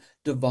on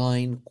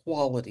divine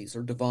qualities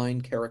or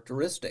divine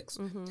characteristics.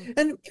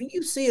 And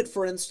you see it,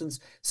 for instance,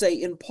 say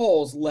in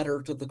Paul's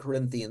letter to the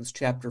Corinthians,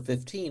 chapter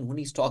 15, when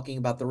he's talking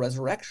about the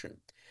resurrection.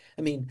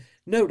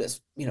 Notice,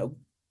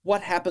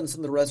 what happens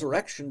in the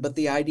resurrection, but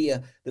the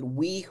idea that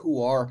we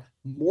who are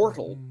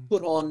mortal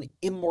put on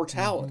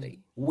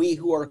immortality, we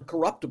who are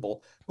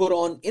corruptible put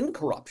on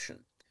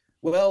incorruption.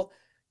 Well,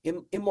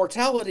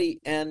 immortality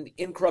and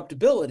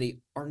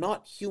incorruptibility are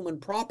not human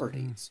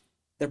properties.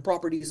 They're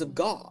properties of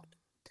God.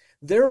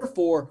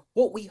 Therefore,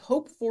 what we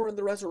hope for in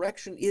the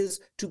resurrection is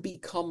to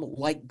become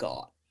like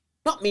God.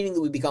 Not meaning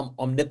that we become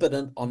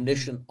omnipotent,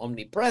 omniscient,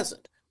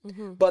 omnipresent,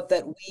 but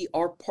that we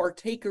are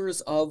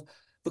partakers of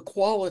the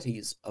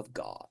qualities of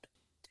God.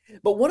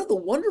 But one of the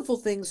wonderful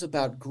things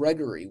about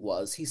Gregory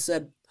was he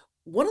said,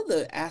 one of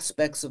the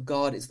aspects of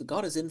God is that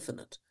God is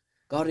infinite.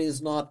 God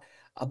is not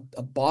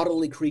a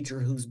bodily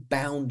creature who's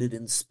bounded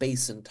in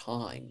space and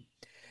time.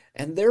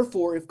 And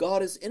therefore, if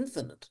God is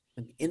infinite,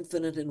 and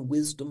infinite in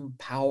wisdom,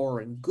 power,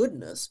 and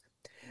goodness,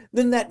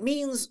 then that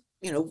means,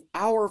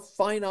 our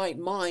finite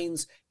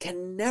minds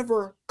can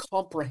never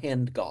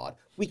comprehend God.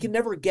 We can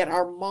never get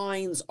our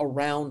minds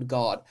around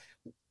God.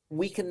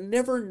 We can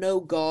never know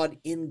God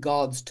in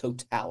God's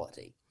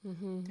totality.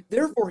 Mm-hmm.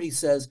 Therefore, he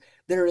says,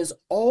 there is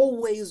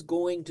always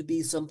going to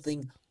be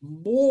something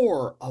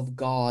more of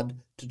God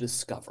to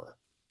discover.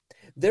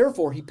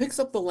 Therefore, he picks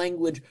up the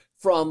language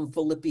from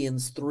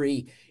Philippians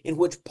 3, in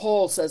which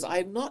Paul says, I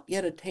have not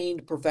yet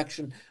attained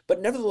perfection,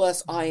 but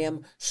nevertheless I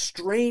am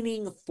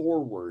straining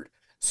forward,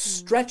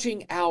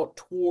 stretching out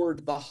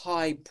toward the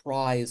high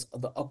prize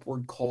of the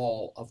upward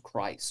call of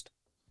Christ.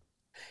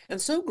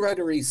 And so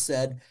Gregory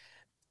said,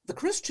 the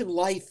Christian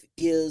life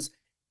is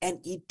an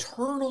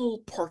eternal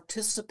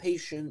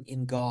participation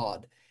in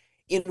God,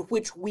 in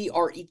which we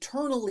are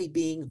eternally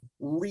being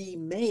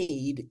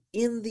remade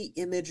in the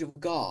image of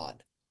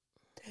God.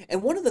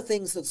 And one of the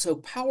things that's so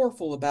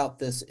powerful about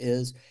this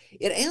is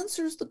it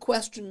answers the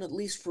question, at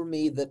least for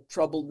me, that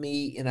troubled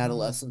me in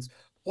adolescence.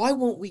 Why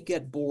won't we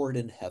get bored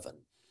in heaven?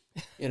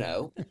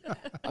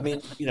 I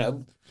mean,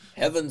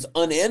 heaven's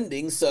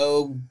unending,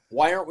 so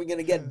why aren't we going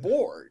to get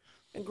bored?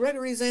 And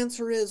Gregory's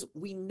answer is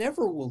we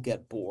never will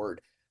get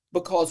bored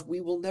because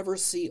we will never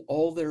see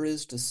all there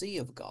is to see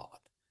of God.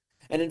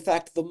 And in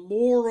fact, the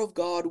more of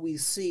God we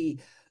see,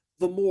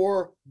 the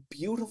more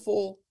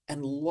beautiful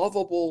and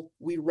lovable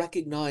we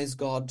recognize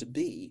God to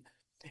be.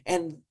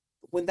 And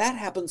when that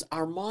happens,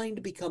 our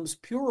mind becomes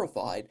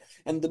purified.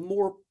 And the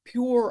more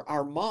pure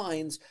our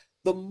minds,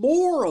 the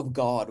more of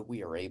God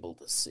we are able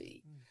to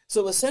see.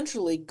 So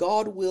essentially,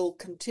 God will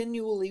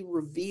continually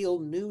reveal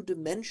new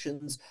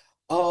dimensions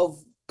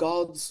of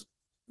God's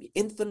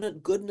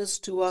infinite goodness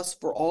to us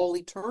for all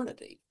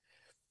eternity.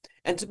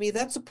 And to me,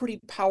 that's a pretty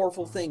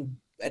powerful thing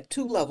at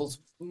two levels.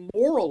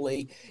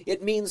 Morally,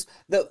 it means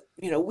that,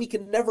 we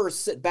can never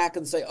sit back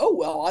and say, oh,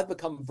 well, I've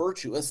become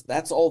virtuous.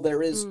 That's all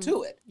there is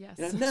to it.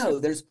 Yes. No,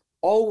 there's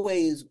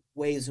always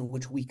ways in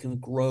which we can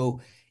grow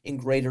in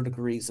greater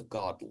degrees of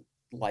God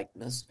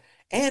likeness.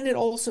 And it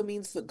also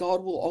means that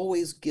God will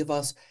always give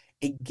us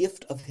a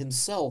gift of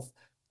himself,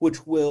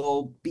 which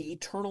will be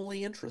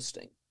eternally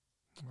interesting.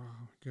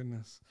 Oh,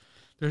 goodness.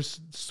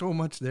 There's so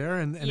much there.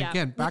 And Yeah.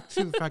 again, back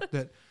to the fact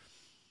that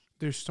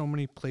there's so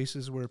many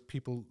places where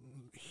people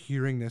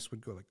hearing this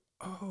would go like,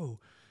 oh,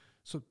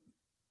 so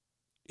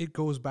it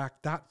goes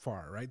back that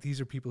far, right? These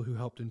are people who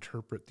helped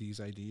interpret these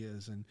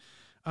ideas. And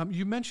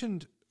you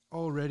mentioned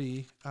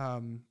already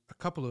a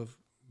couple of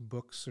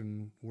books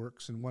and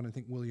works, and one, I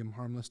think, William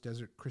Harmless,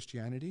 Desert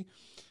Christianity.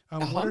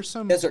 What are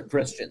some Desert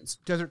Christians?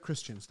 Desert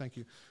Christians, thank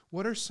you.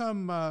 What are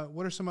some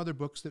other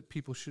books that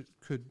people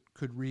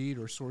could read,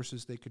 or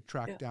sources they could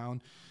track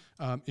down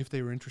if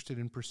they were interested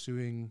in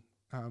pursuing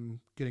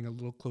getting a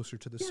little closer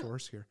to the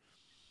source here?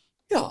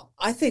 Yeah,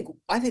 I think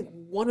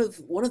one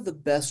of the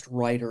best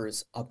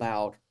writers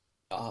about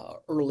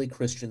early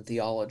Christian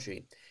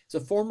theology is a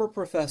former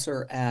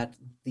professor at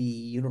the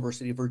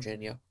University of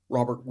Virginia,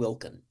 Robert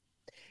Wilken.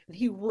 And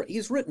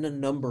he's written a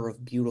number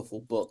of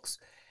beautiful books.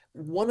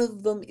 One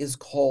of them is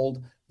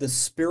called The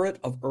Spirit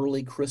of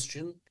Early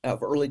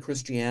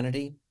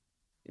Christianity,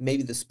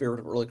 maybe The Spirit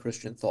of Early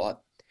Christian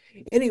Thought.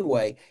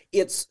 Anyway,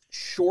 it's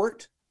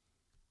short,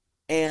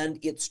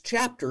 and its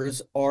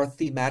chapters are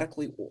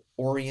thematically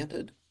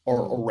oriented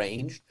or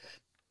arranged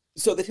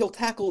so that he'll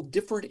tackle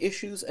different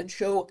issues and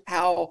show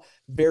how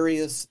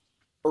various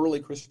early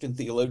Christian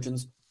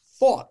theologians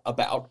thought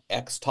about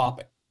X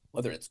topic,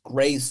 whether it's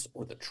grace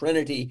or the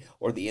Trinity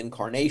or the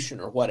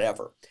Incarnation or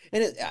whatever.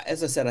 And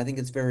as I said, I think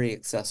it's very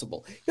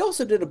accessible. He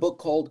also did a book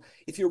called,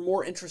 if you're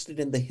more interested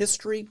in the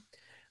history,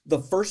 The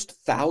First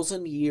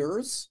 1,000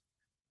 Years.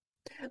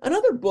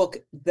 Another book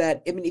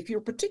that, if you're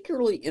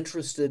particularly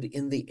interested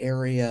in the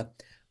area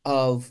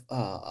of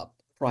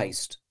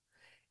Christ,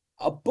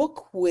 a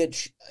book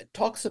which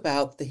talks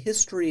about the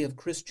history of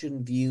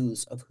Christian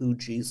views of who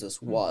Jesus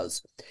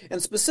was,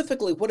 and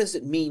specifically, what does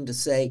it mean to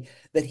say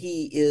that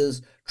he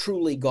is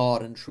truly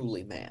God and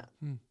truly man?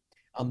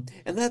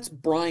 And that's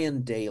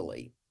Brian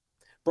Daley.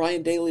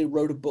 Brian Daley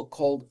wrote a book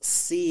called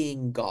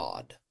Seeing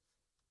God,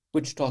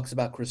 which talks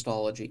about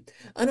Christology.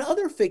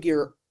 Another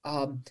figure,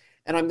 and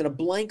I'm going to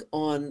blank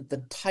on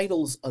the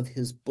titles of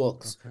his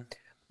books,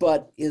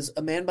 but is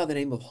a man by the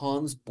name of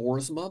Hans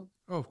Boersma.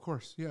 Oh, of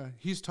course. Yeah.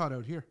 He's taught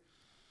out here.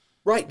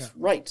 Right,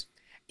 right.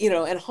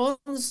 And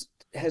Hans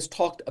has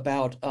talked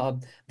about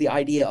the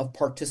idea of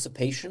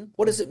participation.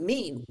 What does it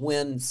mean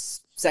when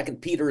 2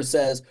 Peter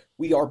says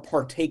we are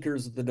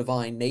partakers of the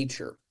divine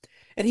nature?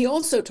 And he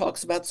also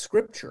talks about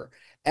Scripture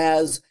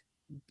as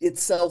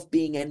itself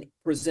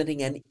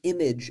presenting an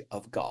image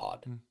of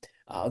God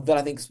that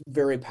I think is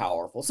very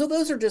powerful. So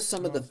those are just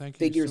some of the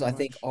figures I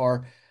think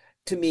are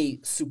to me,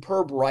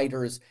 superb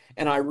writers,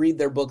 and I read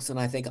their books and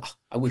I think, "Oh,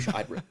 I wish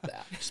I'd written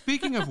that."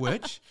 Speaking of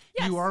which,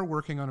 Yes. you are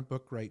working on a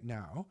book right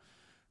now.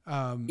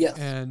 Yes.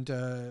 And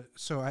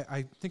so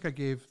I think I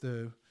gave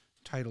the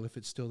title, if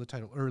it's still the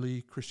title,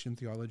 Early Christian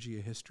Theology,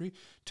 a History.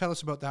 Tell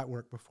us about that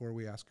work before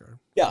we ask our...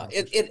 Yeah,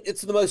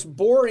 it's the most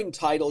boring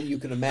title you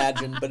can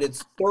imagine, but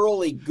it's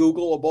thoroughly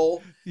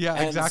Googleable. Yeah,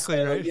 And exactly,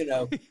 so, right? You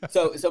know,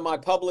 so my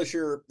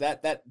publisher,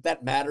 that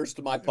matters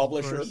to my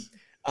publisher.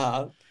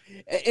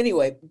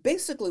 Anyway,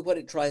 basically what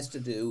it tries to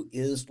do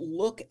is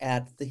look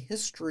at the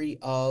history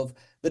of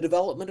the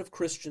development of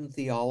Christian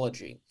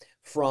theology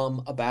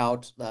from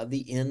about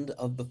the end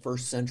of the 1st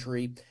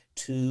century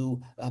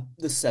to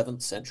the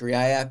 7th century.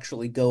 I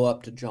actually go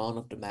up to John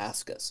of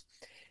Damascus.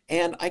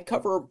 And I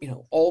cover,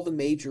 all the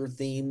major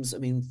themes. I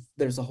mean,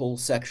 there's a whole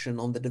section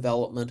on the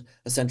development,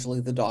 essentially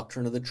the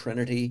doctrine of the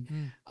Trinity,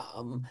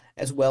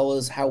 as well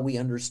as how we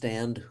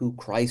understand who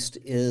Christ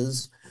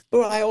is.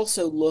 But I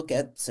also look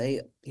at,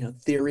 say,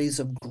 theories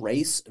of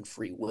grace and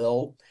free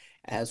will,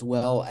 as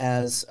well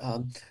as,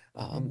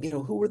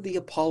 who were the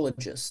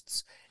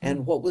apologists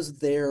and what was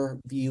their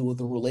view of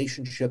the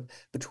relationship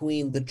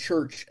between the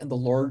church and the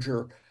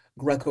larger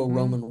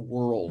Greco-Roman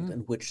world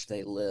in which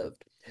they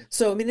lived.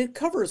 So, I mean, it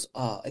covers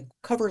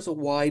a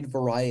wide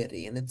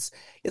variety, and it's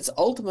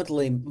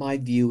ultimately, my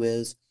view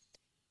is,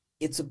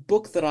 it's a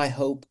book that I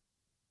hope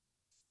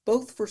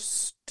both for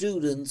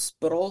students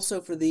but also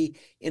for the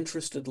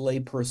interested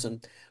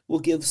layperson will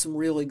give some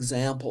real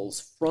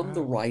examples from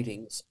the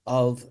writings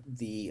of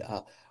the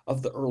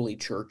early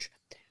church.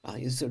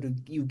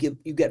 You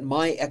get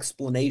my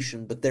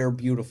explanation, but they're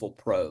beautiful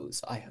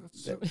prose.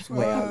 That's so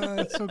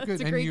good.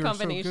 It's a and great you're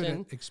combination. so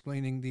good at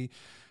explaining the...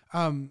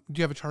 do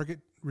you have a target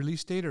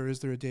release date, or is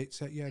there a date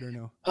set yet, or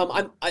no?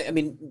 I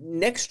mean,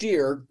 next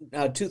year,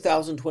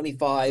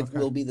 2025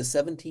 will be the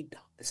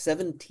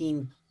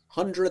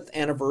 1700th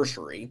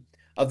anniversary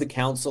of the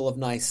Council of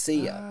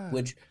Nicaea,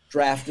 which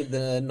drafted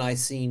the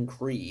Nicene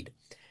Creed.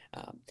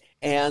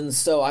 And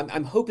so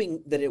I'm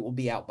hoping that it will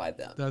be out by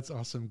then. That's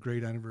awesome.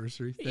 Great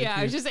anniversary. Thank I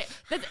you. was just saying,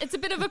 it's a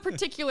bit of a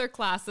particular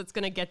class that's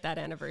going to get that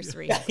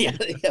anniversary.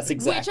 Yes,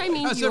 exactly. Which, I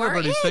mean, That's you are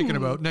everybody's in. thinking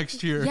about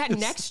next year. Yeah,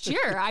 next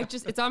year.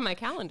 It's on my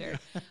calendar.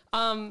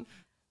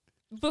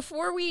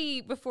 Before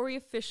we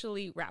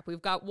officially wrap,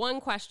 we've got one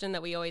question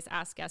that we always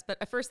ask guests.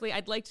 But firstly,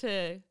 I'd like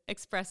to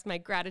express my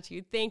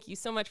gratitude. Thank you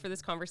so much for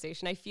this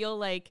conversation. I feel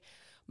like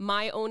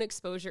my own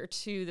exposure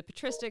to the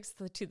patristics,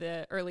 to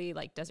the early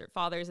Desert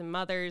Fathers and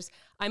Mothers,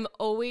 I am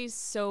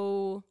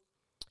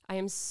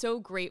so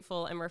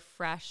grateful and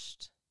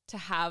refreshed to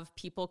have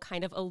people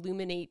kind of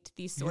illuminate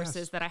these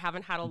sources that I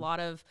haven't had a lot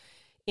of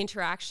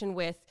interaction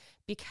with,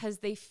 because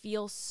they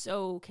feel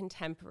so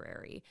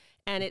contemporary.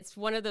 And it's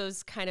one of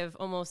those kind of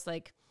almost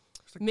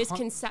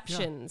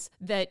misconceptions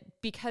that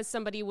because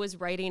somebody was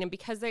writing, and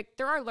because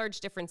there are large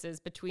differences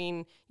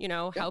between,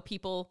 how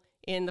people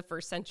in the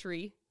 1st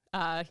century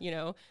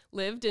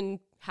lived and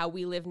how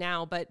we live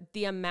now, but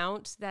the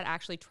amount that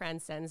actually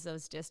transcends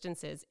those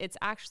distances, it's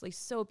actually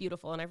so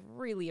beautiful. And I've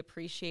really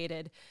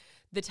appreciated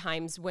the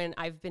times when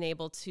I've been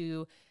able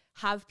to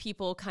have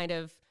people kind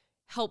of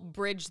help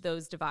bridge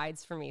those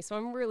divides for me. So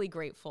I'm really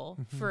grateful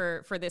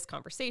for this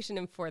conversation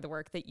and for the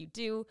work that you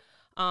do.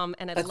 And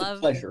That's a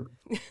pleasure.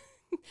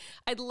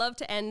 I'd love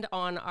to end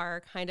on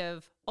our kind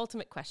of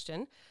ultimate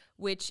question,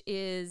 which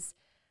is,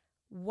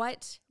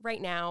 what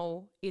right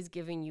now is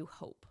giving you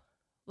hope?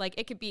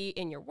 It could be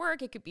in your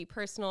work, it could be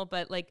personal,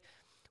 but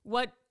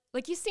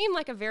you seem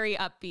like a very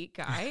upbeat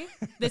guy.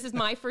 This is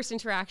my first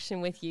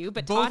interaction with you,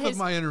 but Both of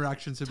my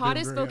interactions have Todd been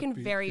has very spoken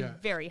upbeat. very,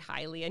 very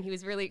highly, and he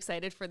was really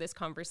excited for this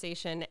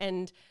conversation.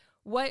 And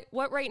what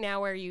right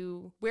now where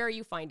are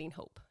you finding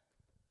hope?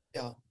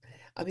 Yeah.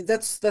 I mean,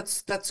 that's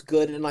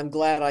good, and I'm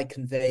glad I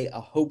convey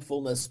a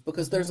hopefulness,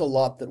 because there's a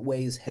lot that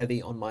weighs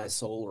heavy on my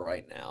soul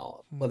right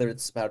now, whether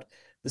it's about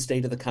the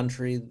state of the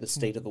country, the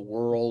state of the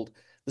world,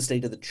 the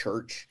state of the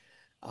church.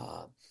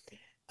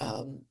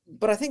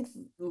 But I think,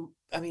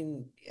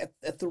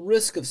 at the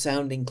risk of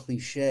sounding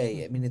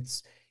cliche, I mean,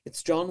 it's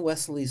John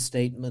Wesley's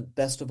statement,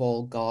 "Best of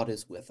all, God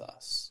is with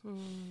us."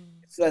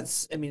 So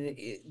that's,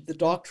 the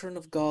doctrine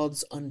of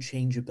God's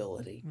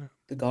unchangeability,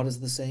 that God is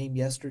the same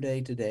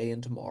yesterday, today,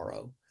 and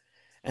tomorrow,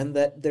 and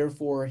that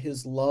therefore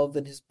his love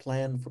and his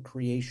plan for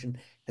creation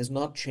has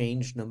not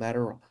changed, no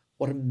matter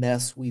what a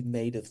mess we've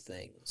made of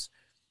things.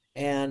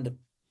 And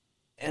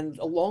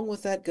along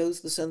with that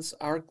goes the sense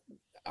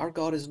our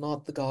God is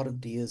not the God of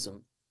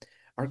deism.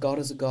 Our God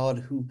is a God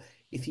who,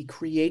 if he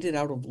created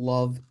out of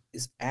love,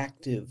 is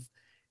active.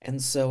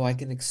 And so I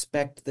can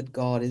expect that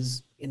God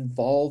is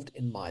involved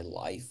in my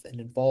life and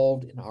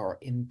involved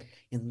in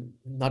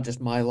not just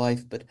my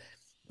life, but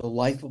the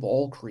life of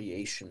all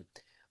creation,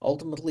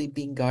 ultimately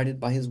being guided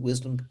by his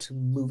wisdom to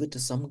move it to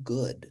some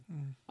good.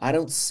 I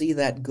don't see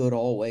that good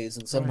always,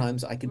 and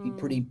sometimes I can be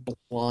pretty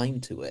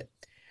blind to it.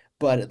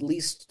 But at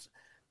least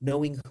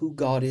knowing who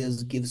God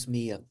is gives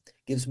me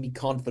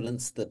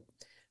confidence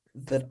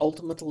that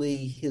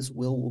ultimately his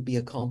will be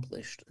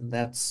accomplished, and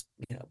that's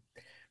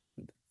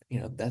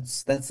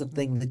that's the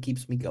thing that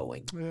keeps me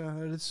going. Yeah,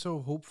 it is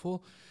so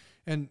hopeful.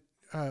 And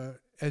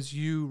as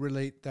you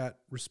relate that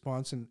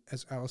response, and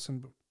as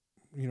Allison,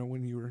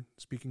 when you were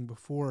speaking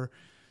before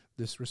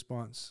this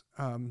response,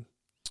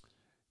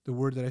 the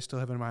word that I still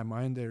have in my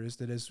mind there is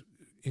that as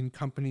in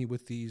company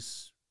with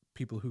these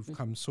people who've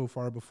come so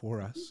far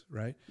before us,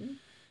 right?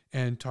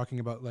 And talking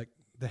about like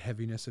the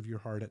heaviness of your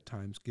heart at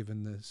times,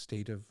 given the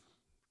state of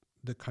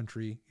the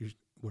country,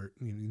 where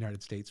the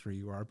United States where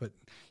you are, but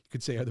you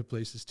could say other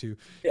places too,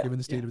 given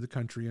the state of the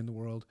country and the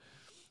world,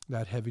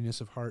 that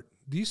heaviness of heart.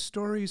 These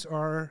stories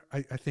are,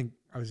 I think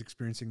I was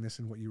experiencing this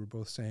in what you were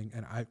both saying,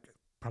 and I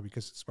probably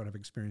because it's what I've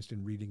experienced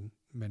in reading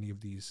many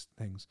of these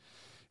things,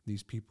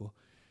 these people.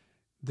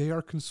 They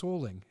are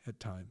consoling at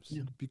times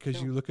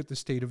because you look at the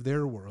state of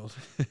their world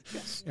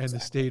and the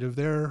state of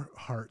their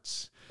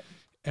hearts,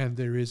 and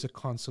there is a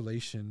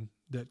consolation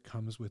that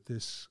comes with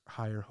this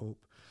higher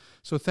hope.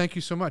 So thank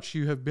you so much.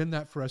 You have been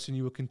that for us, and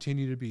you will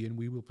continue to be, and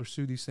we will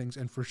pursue these things,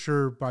 and for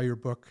sure buy your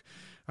book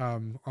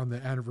on the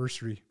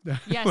anniversary.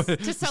 Yes,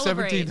 to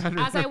celebrate,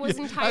 as I was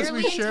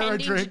entirely intending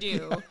to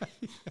do.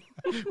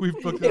 We've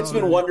booked It's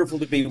been wonderful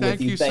to be with you.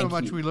 Thank you so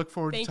much. We look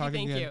forward to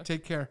talking again. You.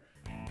 Take care.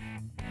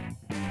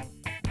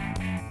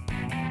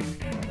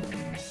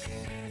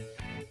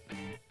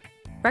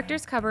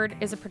 Rector's Cupboard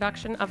is a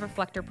production of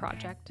Reflector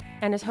Project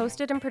and is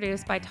hosted and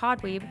produced by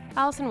Todd Weeb,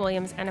 Allison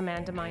Williams, and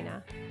Amanda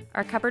Mina.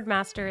 Our cupboard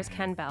master is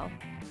Ken Bell.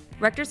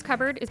 Rector's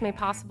Cupboard is made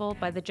possible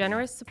by the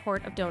generous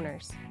support of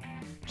donors.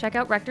 Check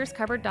out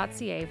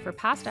rectorscupboard.ca for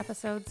past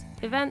episodes,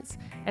 events,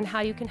 and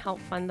how you can help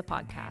fund the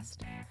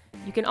podcast.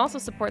 You can also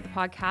support the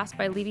podcast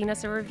by leaving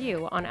us a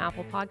review on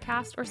Apple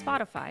Podcasts or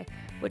Spotify,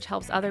 which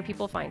helps other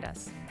people find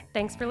us.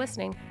 Thanks for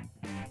listening.